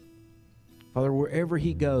 Father, wherever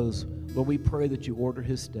he goes, Lord, we pray that you order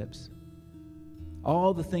his steps.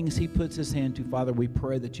 All the things he puts his hand to, Father, we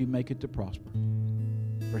pray that you make it to prosper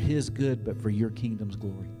for his good, but for your kingdom's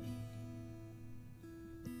glory.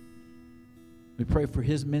 We pray for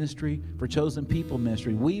his ministry, for chosen people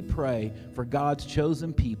ministry. We pray for God's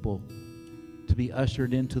chosen people to be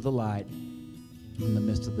ushered into the light in the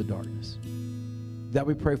midst of the darkness. That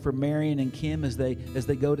we pray for Marion and Kim as they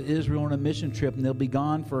go to Israel on a mission trip, and they'll be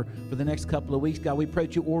gone for the next couple of weeks. God, we pray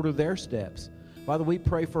that you order their steps. Father, we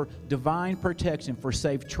pray for divine protection, for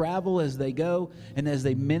safe travel as they go and as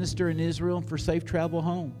they minister in Israel, and for safe travel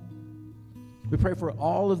home. We pray for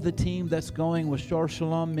all of the team that's going with Shor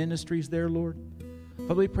Shalom Ministries there, Lord.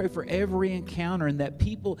 Father, we pray for every encounter, and that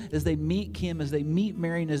people, as they meet Kim, as they meet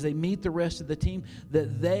Marion, as they meet the rest of the team,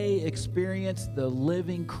 that they experience the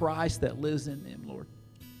living Christ that lives in them, Lord.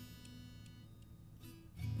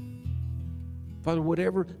 Father,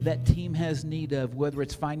 whatever that team has need of, whether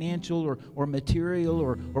it's financial or material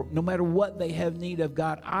or no matter what they have need of,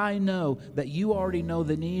 God, I know that you already know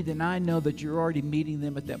the need, and I know that you're already meeting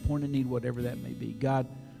them at that point of need, whatever that may be. God,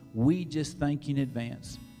 we just thank you in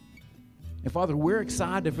advance. And Father, we're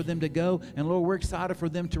excited for them to go, and Lord, we're excited for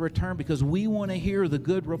them to return because we want to hear the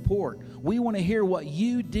good report. We want to hear what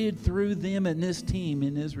you did through them and this team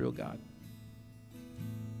in Israel, God.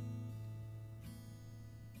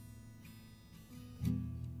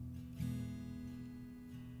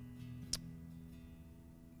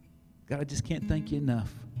 God, I just can't thank you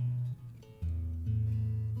enough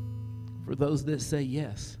for those that say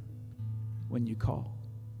yes when you call.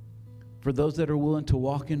 For those that are willing to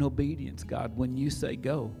walk in obedience, God, when you say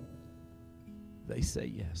go, they say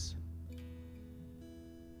yes.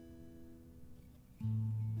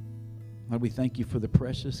 Lord, we thank you for the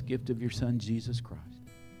precious gift of your Son, Jesus Christ,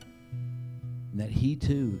 and that he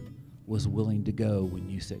too was willing to go when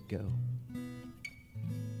you said go,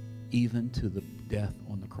 even to the death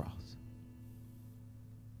on the cross.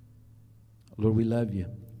 Lord, we love you.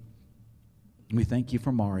 We thank you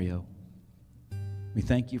for Mario. We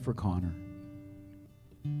thank you for Connor,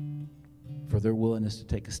 for their willingness to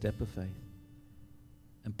take a step of faith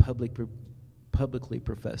and publicly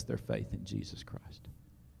profess their faith in Jesus Christ.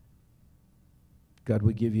 God,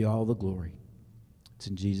 we give you all the glory. It's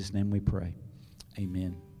in Jesus' name we pray.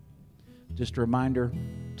 Amen. Just a reminder,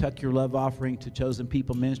 tuck your love offering to Chosen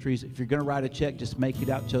People Ministries. If you're going to write a check, just make it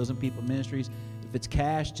out Chosen People Ministries. If it's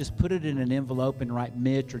cash, just put it in an envelope and write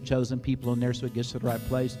Mitch or Chosen People in there so it gets to the right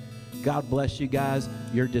place. God bless you guys.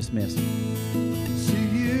 You're dismissed.